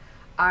time, like,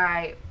 all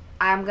right,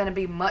 I'm gonna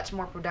be much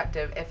more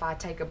productive if I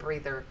take a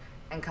breather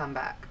and come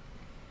back.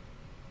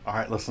 All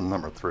right, listen,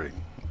 number 3.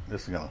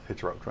 This is gonna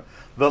hit you up.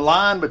 The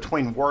line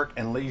between work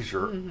and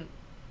leisure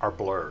are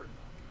blurred.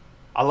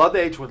 I love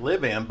the age we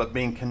live in, but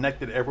being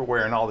connected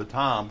everywhere and all the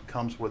time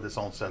comes with its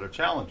own set of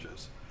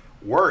challenges.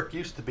 Work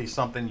used to be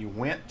something you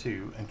went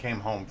to and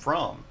came home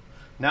from.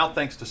 Now,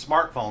 thanks to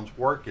smartphones,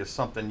 work is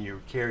something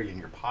you carry in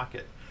your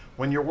pocket.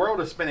 When your world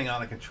is spinning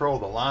out of control,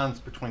 the lines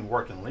between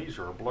work and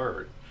leisure are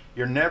blurred.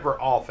 You're never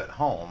off at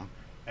home,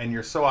 and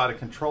you're so out of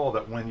control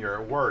that when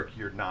you're at work,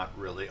 you're not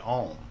really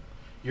on.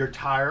 You're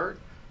tired.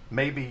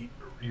 Maybe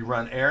you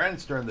run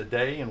errands during the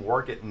day and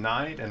work at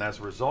night, and as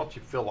a result,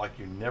 you feel like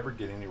you never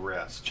get any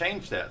rest.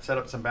 Change that. Set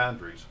up some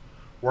boundaries.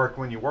 Work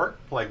when you work,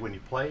 play when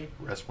you play,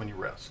 rest when you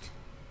rest.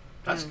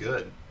 That's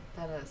good.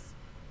 That is.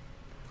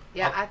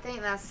 Yeah, I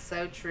think that's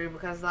so true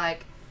because,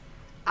 like,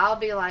 I'll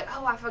be like,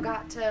 oh, I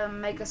forgot to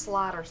make a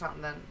slide or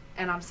something,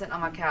 and I'm sitting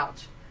on my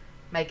couch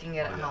making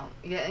it at home.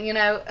 Yeah, you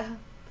know,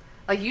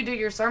 like you do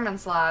your sermon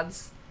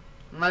slides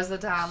most of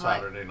the time.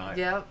 Saturday night.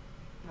 Yep.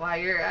 While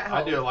you're at home.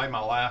 I do like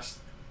my last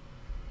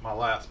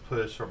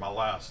push or my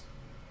last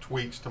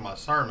tweaks to my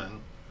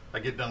sermon. I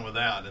get done with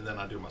that, and then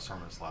I do my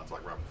sermon slides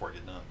like right before I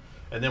get done,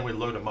 and then we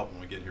load them up when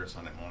we get here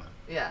Sunday morning.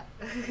 Yeah.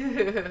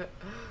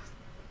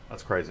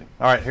 That's crazy.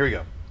 All right, here we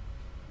go.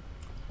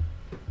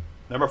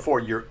 Number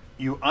 4, you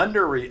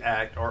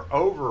underreact or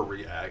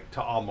overreact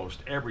to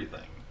almost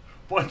everything.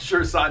 One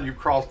sure sign you've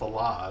crossed the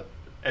line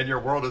and your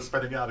world is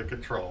spinning out of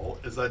control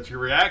is that your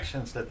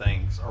reactions to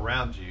things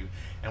around you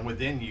and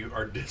within you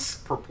are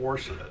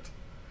disproportionate.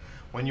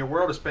 When your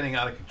world is spinning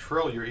out of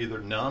control, you're either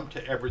numb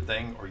to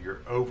everything or you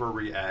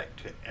overreact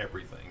to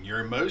everything. Your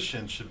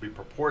emotions should be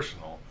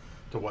proportional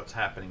to what's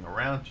happening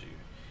around you.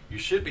 You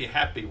should be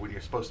happy when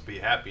you're supposed to be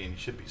happy, and you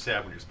should be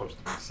sad when you're supposed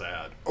to be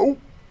sad. Oh.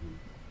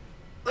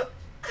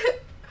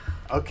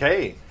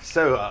 Okay,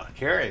 so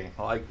Carrie,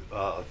 like,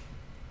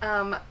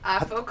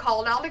 I feel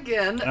called out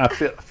again. I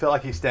feel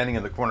like he's standing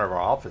in the corner of our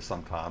office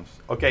sometimes.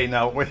 Okay,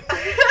 now when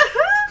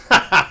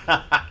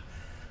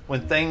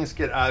things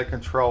get out of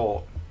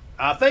control,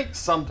 I think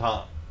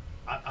sometimes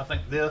I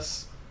think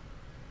this,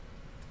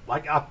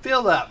 like, I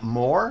feel that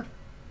more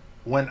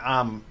when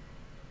I'm,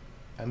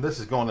 and this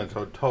is going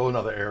into a total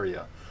another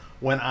area,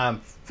 when I'm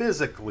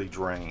physically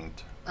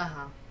drained. You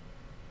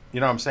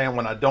know what I'm saying?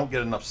 When I don't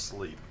get enough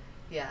sleep.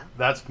 Yeah.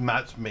 That's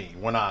me.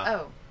 When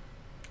I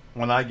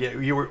get,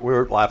 we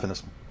were laughing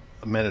this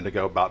a minute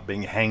ago about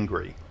being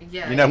hangry.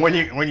 Yeah. You know, when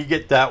you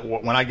get that,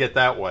 when I get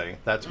that way,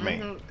 that's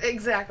me.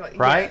 Exactly.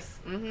 Right?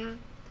 Yes.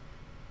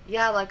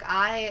 Yeah, like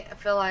I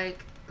feel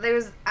like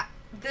this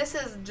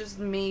is just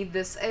me.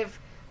 If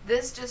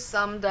this just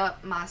summed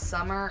up my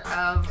summer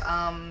of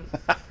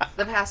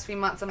the past few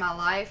months of my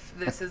life,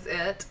 this is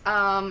it.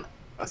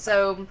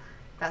 So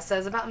that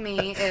says about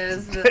me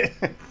is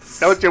that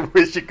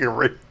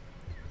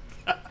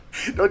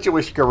Don't you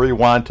wish you could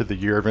rewind to the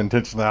year of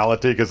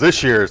intentionality? Because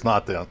this year is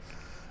not the.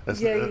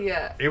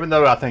 Yeah. Even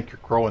though I think you're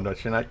growing,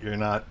 but you're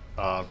not.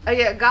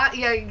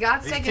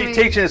 God's taking me.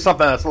 Teaching is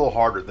something that's a little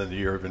harder than the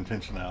year of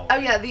intentionality. Oh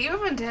yeah, the year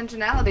of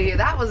intentionality,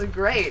 that was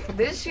great.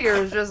 This year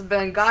has just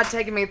been God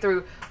taking me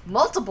through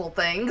multiple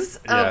things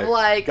of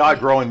like God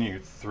growing you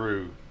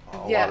through a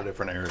lot of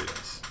different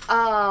areas.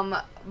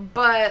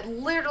 But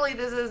literally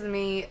this is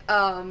me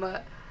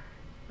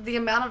the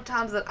amount of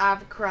times that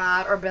I've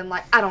cried or been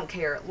like, I don't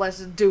care, let's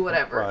just do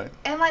whatever. Right.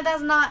 And like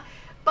that's not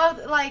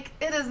both like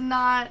it is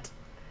not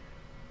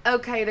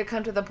okay to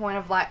come to the point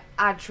of like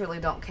I truly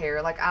don't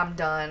care, like I'm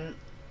done,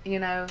 you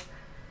know,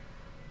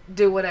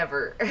 do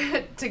whatever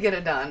to get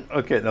it done.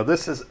 Okay, now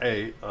this is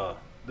a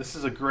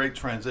great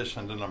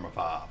transition to number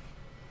 5.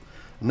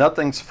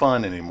 Nothing's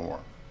fun anymore.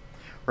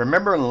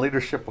 Remember when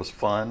leadership was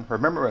fun?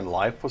 Remember when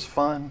life was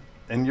fun?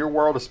 And your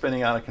world is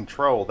spinning out of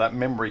control. That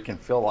memory can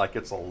feel like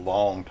it's a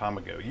long time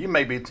ago. You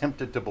may be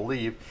tempted to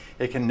believe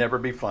it can never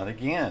be fun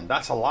again.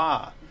 That's a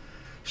lie.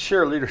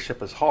 Sure,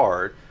 leadership is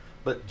hard,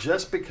 but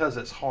just because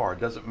it's hard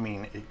doesn't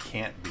mean it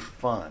can't be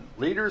fun.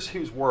 Leaders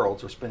whose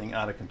worlds are spinning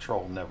out of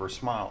control never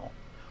smile,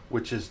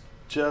 which is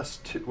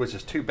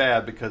too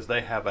bad because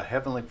they have a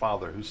heavenly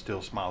Father who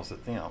still smiles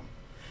at them.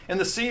 In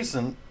the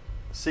seasons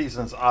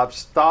I've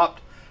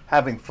stopped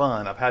having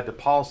fun, I've had to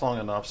pause long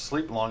enough,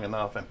 sleep long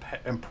enough,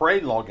 and pray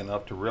long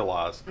enough to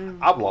realize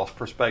I've lost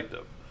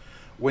perspective.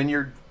 When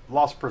you're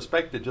lost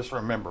perspective, just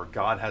remember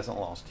God hasn't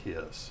lost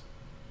his.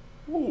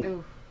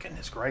 Ooh.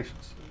 Goodness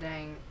gracious.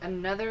 Dang.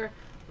 Another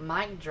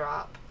mic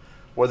drop.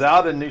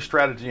 Without a new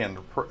strategy and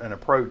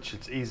approach,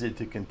 it's easy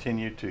to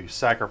continue to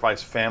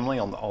sacrifice family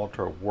on the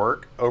altar of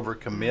work,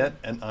 overcommit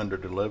and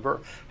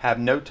underdeliver, have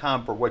no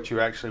time for what you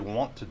actually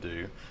want to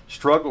do,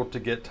 struggle to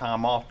get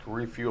time off to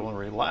refuel and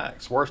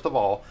relax. Worst of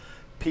all,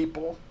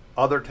 people,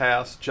 other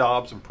tasks,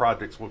 jobs, and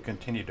projects will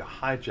continue to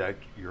hijack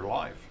your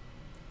life.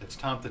 It's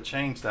time to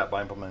change that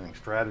by implementing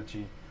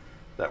strategy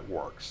that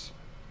works.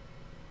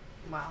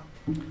 Wow.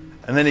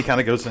 And then he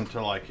kind of goes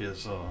into like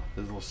his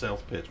little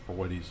sales pitch for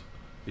what he's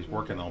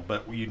working on.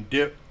 But when you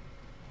dip,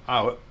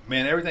 oh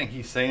man, everything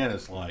he's saying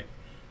is like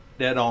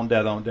dead on.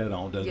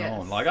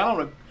 Like I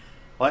don't,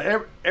 like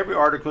every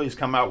article he's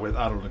come out with,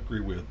 I don't agree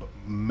with, but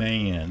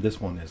man,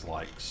 this one is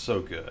like so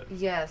good.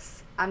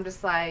 Yes, I'm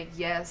just like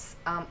yes.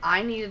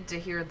 I needed to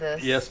hear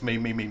this. Yes, me.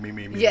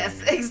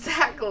 Yes,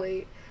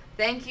 exactly.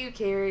 Thank you,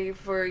 Carrie,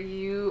 for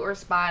you or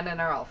spying in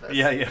our office.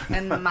 Yeah.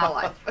 In my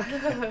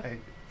life.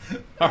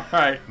 All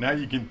right, now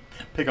you can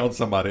pick on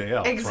somebody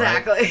else.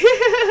 Exactly.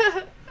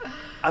 Right?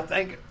 I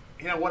think,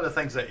 one of the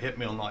things that hit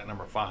me on like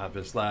number 5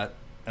 is that,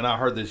 and I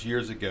heard this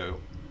years ago,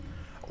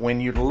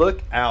 when you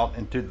look out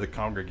into the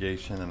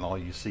congregation and all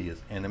you see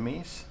is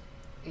enemies,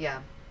 yeah,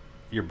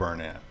 you're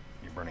burning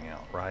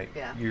out, right?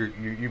 Yeah.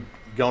 You've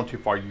gone too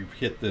far. You've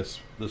hit this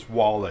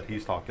wall that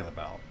he's talking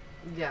about.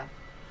 Yeah.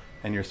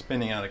 And you're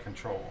spinning out of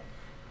control.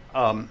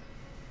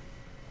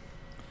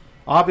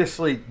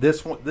 Obviously,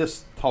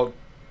 this talk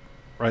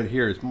right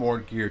here is more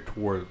geared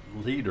toward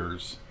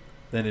leaders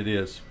than it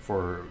is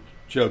for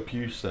Joe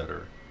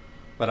Pewsetter,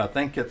 but I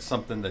think it's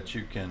something that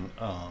you can.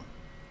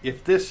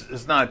 If this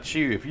is not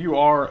you, if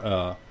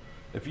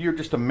you're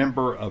just a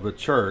member of a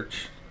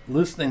church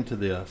listening to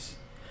this,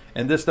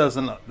 and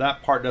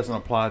that part doesn't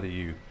apply to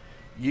you,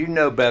 you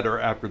know better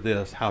after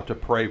this how to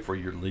pray for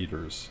your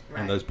leaders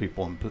and those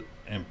people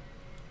in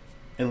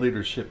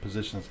leadership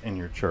positions in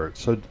your church.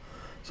 So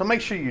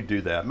make sure you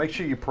do that. Make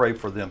sure you pray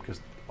for them,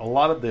 because a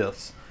lot of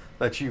this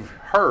that you've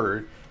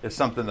heard is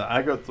something that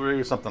I go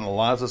through, something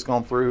Eliza's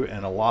gone through,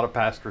 and a lot of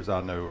pastors I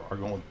know are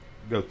going to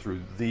go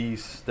through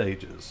these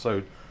stages.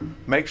 So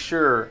make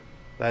sure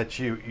that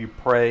you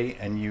pray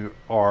and you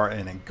are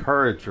an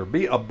encourager.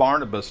 Be a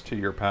Barnabas to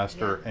your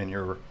pastor and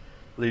your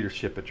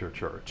leadership at your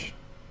church.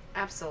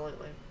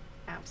 Absolutely.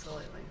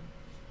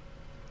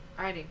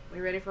 Alrighty, we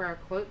ready for our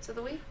quotes of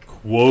the week?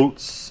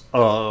 Quotes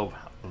of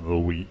the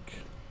week.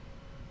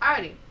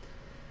 Alrighty.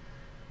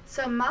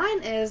 So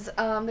mine is,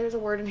 there's a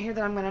word in here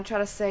that I'm going to try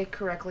to say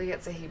correctly.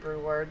 It's a Hebrew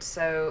word,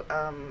 so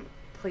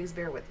please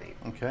bear with me.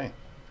 Okay.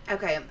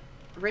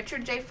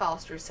 Richard J.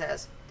 Foster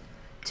says,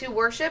 to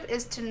worship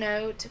is to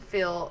know, to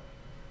feel,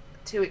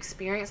 to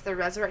experience the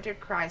resurrected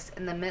Christ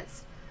in the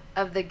midst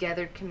of the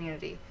gathered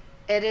community.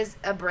 It is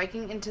a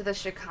breaking into the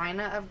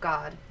Shekinah of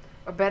God,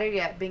 or better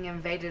yet, being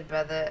invaded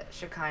by the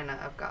Shekinah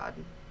of God.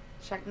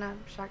 Shekinah.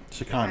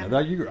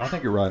 I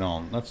think you're right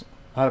on.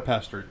 I had a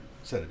pastor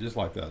said it just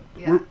like that.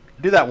 Yeah.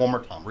 Do that one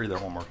more time. Read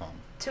that one more time.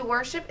 To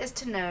worship is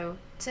to know,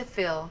 to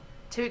feel,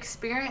 to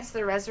experience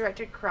the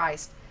resurrected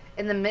Christ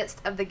in the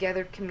midst of the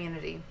gathered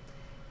community.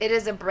 It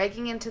is a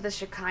breaking into the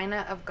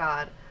Shekinah of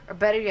God, or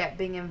better yet,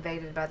 being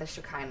invaded by the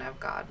Shekinah of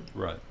God.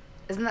 Right.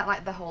 Isn't that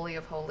like the Holy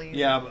of Holies?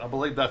 Yeah, I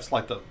believe that's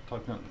like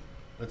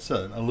it's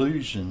an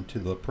allusion to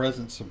the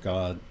presence of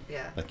God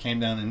that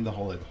came down into the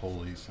Holy of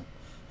Holies,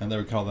 and they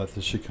would call that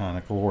the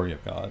Shekinah glory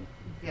of God.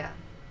 Yeah.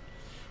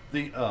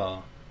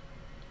 That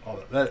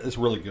is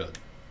really good.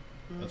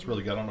 That's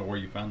really good. I don't know where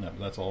you found that,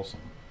 but that's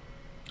awesome.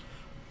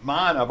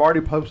 Mine, I've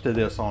already posted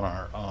this on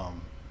our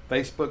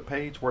Facebook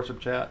page, Worship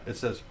Chat. It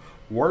says,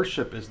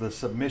 worship is the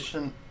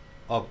submission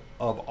of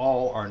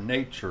all our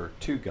nature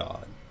to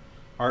God.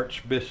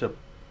 Archbishop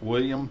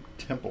William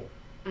Temple.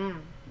 I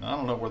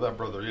don't know where that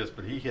brother is,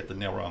 but he hit the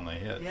nail right on the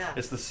head. Yeah.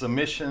 It's the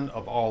submission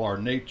of all our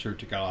nature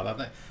to God. I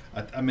think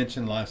I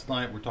mentioned last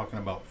night, we're talking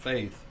about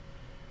faith,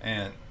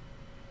 and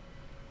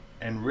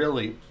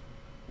really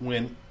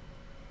when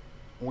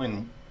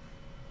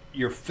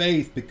your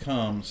faith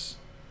becomes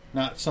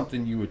not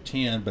something you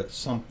attend, but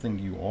something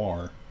you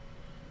are. I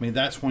mean,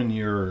 that's when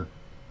you're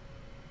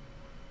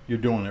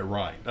doing it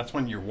right. That's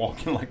when you're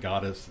walking like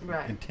God has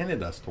Right.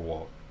 intended us to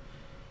walk.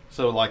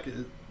 So, like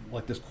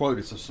this quote,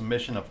 it's a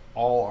submission of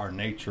all our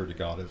nature to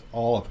God. It's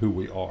all of who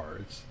we are.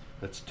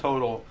 It's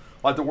total.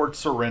 Like the word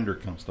surrender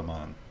comes to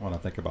mind when I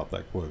think about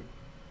that quote.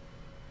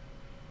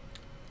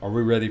 Are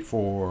we ready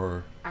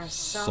for Our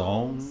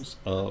songs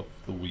of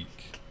the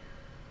week?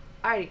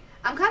 Alrighty.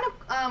 I'm kind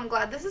of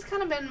glad this has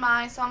kind of been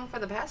my song for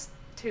the past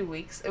 2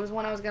 weeks. It was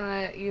one I was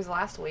going to use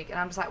last week, and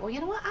I'm just like, well, you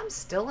know what? I'm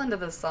still into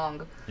this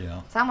song.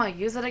 Yeah. So I'm going to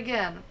use it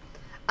again.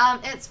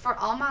 It's For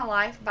All My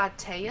Life by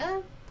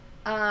Taya.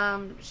 We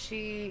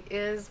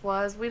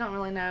don't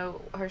really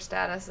know her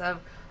status of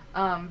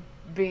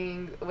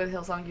being with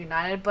Hillsong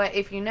United, but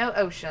if you know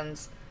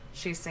Oceans,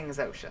 she sings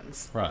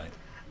Oceans. Right.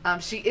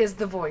 She is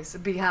the voice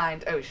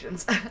behind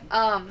Oceans.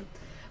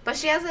 But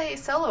she has a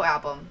solo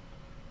album,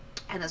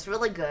 and it's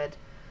really good.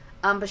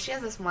 But she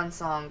has this one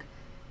song,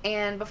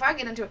 and before I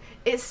get into it,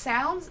 it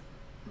sounds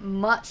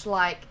much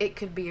like it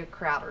could be a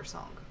Crowder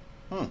song.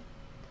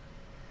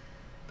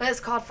 But it's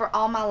called For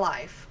All My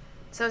Life.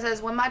 So it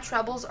says, when my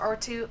troubles are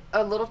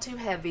a little too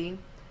heavy,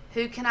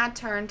 who can I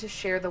turn to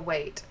share the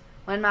weight?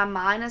 When my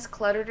mind is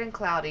cluttered and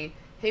cloudy,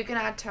 who can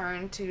I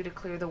turn to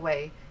clear the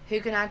way? Who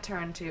can I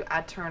turn to?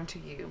 I turn to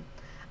you.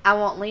 I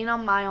won't lean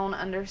on my own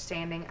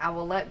understanding. I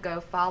will let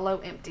go, follow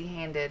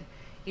empty-handed.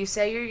 You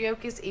say your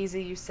yoke is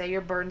easy. You say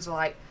your burden's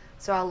light.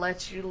 So I'll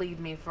let you lead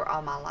me for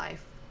all my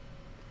life.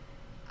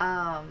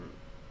 And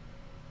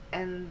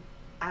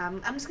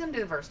I'm just going to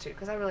do the verse 2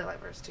 because I really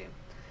like verse 2.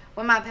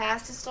 When my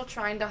past is still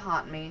trying to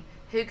haunt me,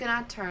 who can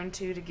I turn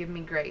to give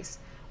me grace?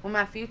 When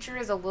my future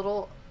is a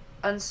little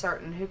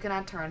uncertain, who can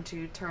I turn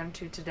to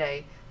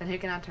today? Then who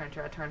can I turn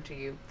to? I turn to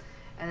you.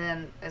 And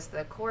then it's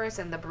the chorus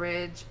and the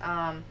bridge.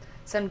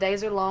 Some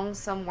days are long,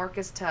 some work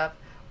is tough.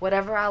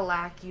 Whatever I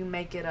lack, you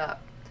make it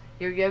up.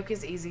 Your yoke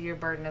is easy, your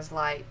burden is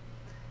light.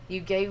 You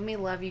gave me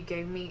love, you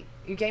gave me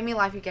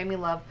life, you gave me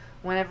love.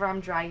 Whenever I'm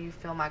dry, you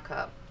fill my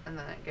cup. And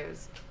then it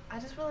goes. I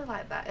just really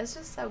like that. It's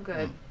just so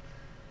good.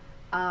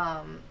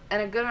 And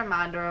a good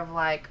reminder of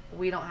like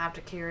we don't have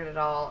to carry it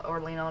all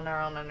or lean on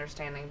our own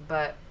understanding,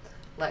 but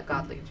let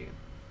God lead you.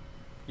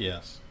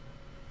 Yes,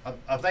 I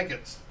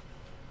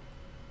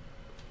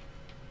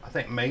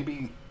think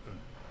maybe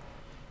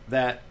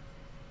that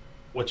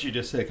what you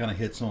just said kind of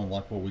hits on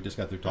like what we just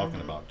got through talking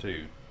about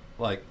too.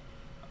 Like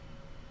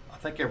I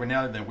think every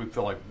now and then we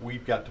feel like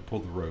we've got to pull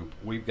the rope.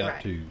 We've got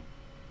to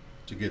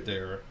get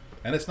there,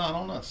 and it's not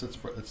on us.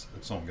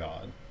 It's on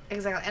God.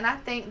 Exactly, and I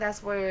think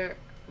that's where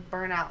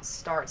burnout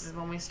starts is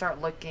when we start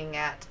looking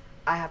at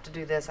I have to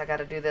do this, I got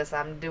to do this,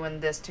 I'm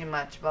doing this too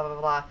much, blah blah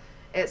blah.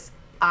 It's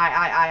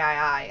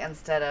I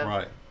instead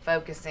of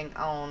focusing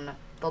on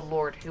the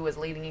Lord who is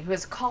leading you, who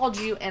has called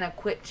you and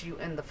equipped you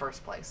in the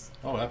first place.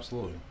 Oh,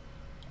 absolutely.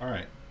 All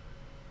right.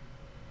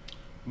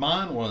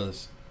 Mine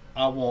was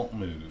I Won't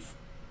Move,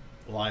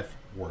 Life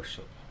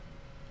Worship.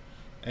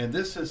 And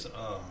this is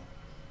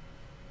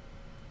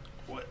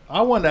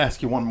I wanted to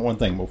ask you one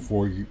thing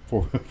before we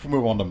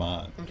move on to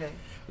mine. Okay.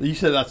 You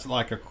said that's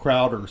like a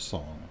Crowder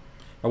song.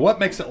 Now, what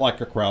makes it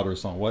like a Crowder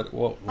song? What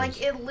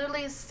like it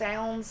literally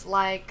sounds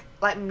like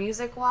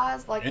music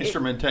wise, like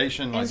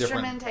instrumentation,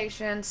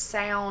 instrumentation,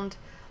 sound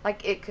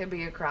like it could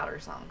be a Crowder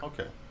song.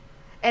 Okay.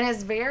 And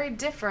it's very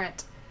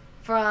different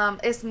from.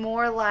 It's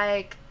more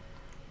like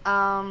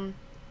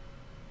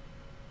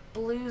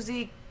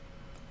bluesy.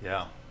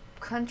 Yeah.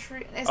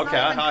 Country. It's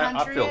okay, not even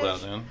I feel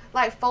that then.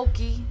 Like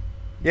folky.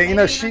 Yeah, you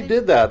know she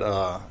did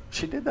that.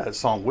 She did that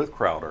song with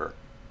Crowder.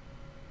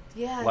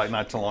 Yeah. Like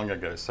not too long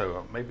ago,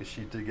 so maybe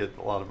she did get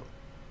a lot of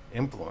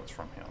influence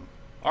from him.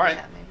 All right.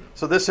 Yeah, maybe.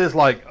 So this is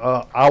like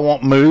I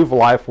Won't Move,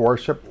 Life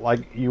Worship.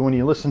 Like when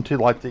you listen to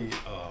like the,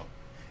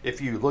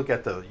 if you look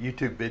at the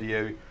YouTube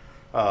video,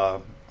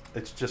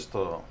 it's just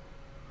a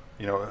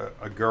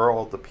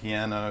girl at the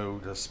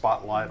piano, the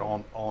spotlight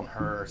on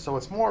her. So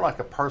it's more like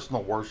a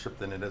personal worship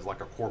than it is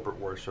like a corporate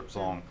worship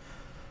song.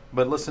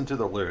 But listen to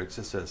the lyrics.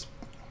 It says,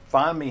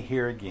 "Find me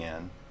here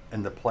again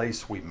in the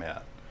place we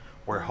met,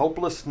 where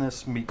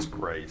hopelessness meets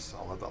grace."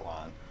 I love that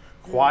line.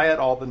 "Quiet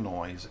all the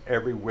noise,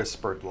 every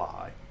whispered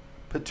lie.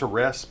 Put to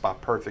rest by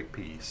perfect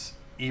peace.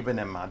 Even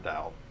in my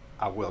doubt,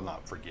 I will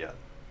not forget.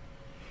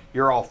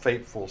 You're all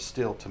faithful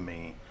still to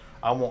me.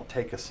 I won't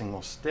take a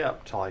single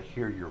step till I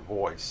hear your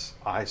voice.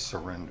 I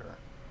surrender.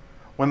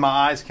 When my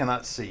eyes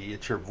cannot see,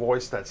 it's your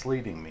voice that's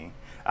leading me.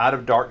 Out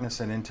of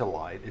darkness and into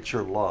light, it's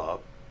your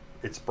love.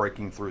 It's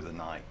breaking through the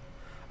night.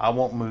 I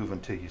won't move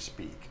until you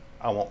speak.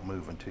 I won't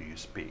move until you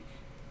speak.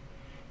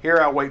 Here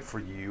I wait for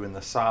you in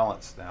the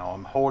silence now.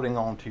 I'm holding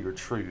on to your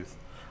truth.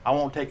 I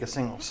won't take a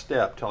single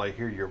step till I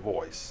hear your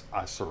voice.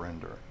 I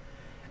surrender.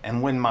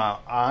 And when my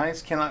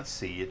eyes cannot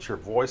see, it's your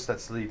voice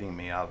that's leading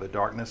me out of the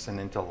darkness and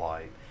into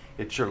light.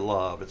 It's your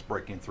love. It's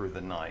breaking through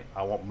the night.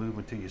 I won't move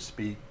until you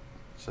speak."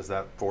 Says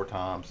that 4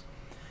 times.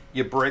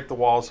 "You break the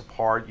walls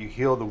apart. You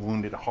heal the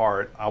wounded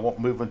heart. I won't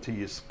move until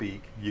you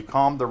speak. You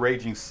calm the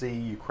raging sea.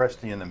 You crush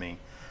the enemy.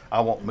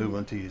 I won't move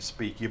until you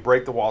speak. You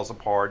break the walls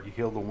apart. You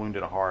heal the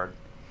wounded heart.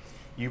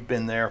 You've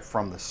been there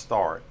from the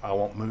start. I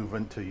won't move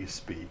until you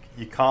speak.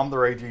 You calm the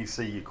raging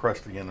sea. You crush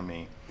the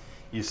enemy.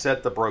 You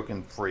set the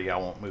broken free. I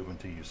won't move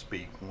until you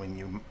speak.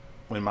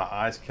 When my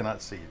eyes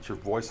cannot see, it's your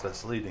voice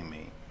that's leading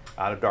me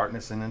out of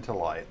darkness and into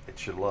light.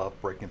 It's your love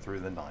breaking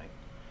through the night.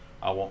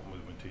 I won't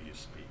move until you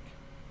speak.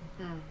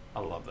 I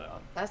love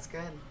that. That's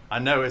good. I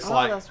know it's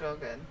that's real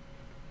good.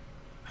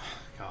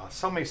 God,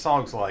 so many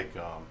songs like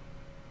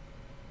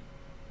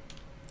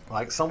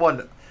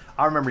someone.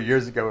 I remember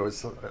years ago it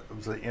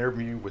was an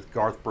interview with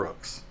Garth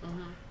Brooks,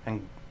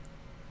 and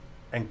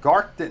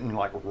Garth didn't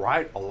like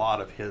write a lot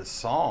of his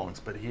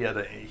songs, but he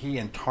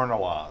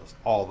internalized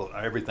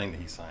everything that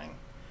he sang.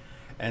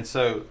 And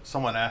so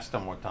someone asked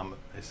him one time.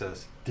 He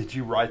says, "Did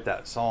you write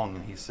that song?"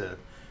 And he said,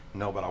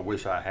 "No, but I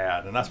wish I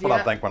had." And that's what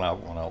I think when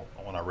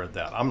I read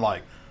that. I'm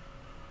like,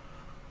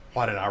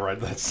 why didn't I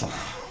write that song?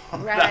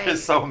 Right. That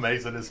is so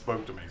amazing. It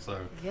spoke to me. So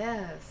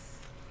yes.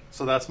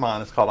 So that's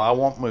mine. It's called "I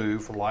Won't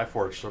Move" for Life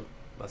Worship.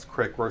 That's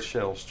Craig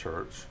Rochelle's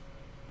church,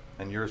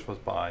 and yours was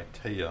by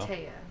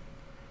Taya.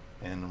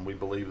 And we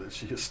believe that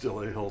she is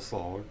still a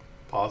Hillsong,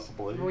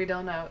 possibly. We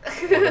don't know.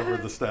 Whatever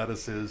the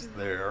status is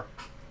there.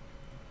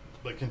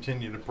 But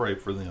continue to pray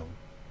for them.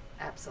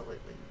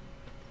 Absolutely.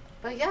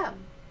 But yeah,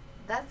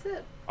 that's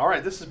it. All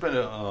right, this has been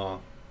an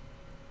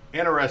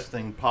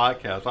interesting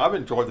podcast. I've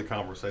enjoyed the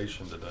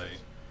conversation today.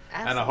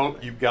 Absolutely. And I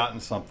hope you've gotten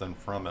something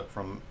from it,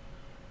 from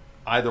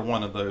either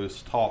one of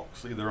those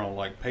talks, either on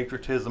like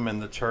patriotism in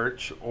the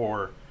church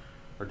or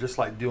just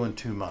like doing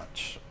too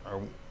much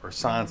or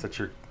signs that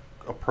you're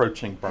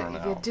approaching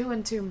burnout. You're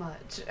doing too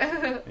much.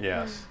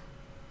 Yes.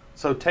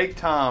 So take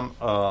time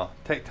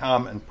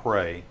and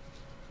pray.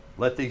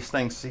 Let these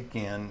things sink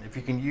in. If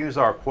you can use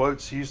our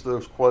quotes, use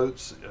those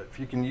quotes. If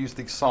you can use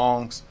these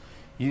songs,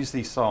 use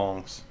these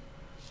songs.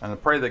 And I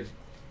pray that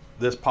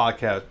this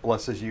podcast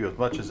blesses you as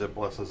much as it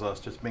blesses us,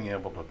 just being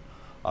able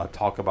to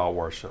talk about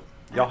worship.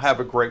 Y'all have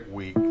a great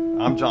week.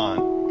 I'm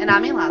John. And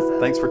I'm Eliza.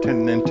 Thanks for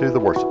tuning in to the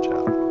Worship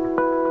Chat.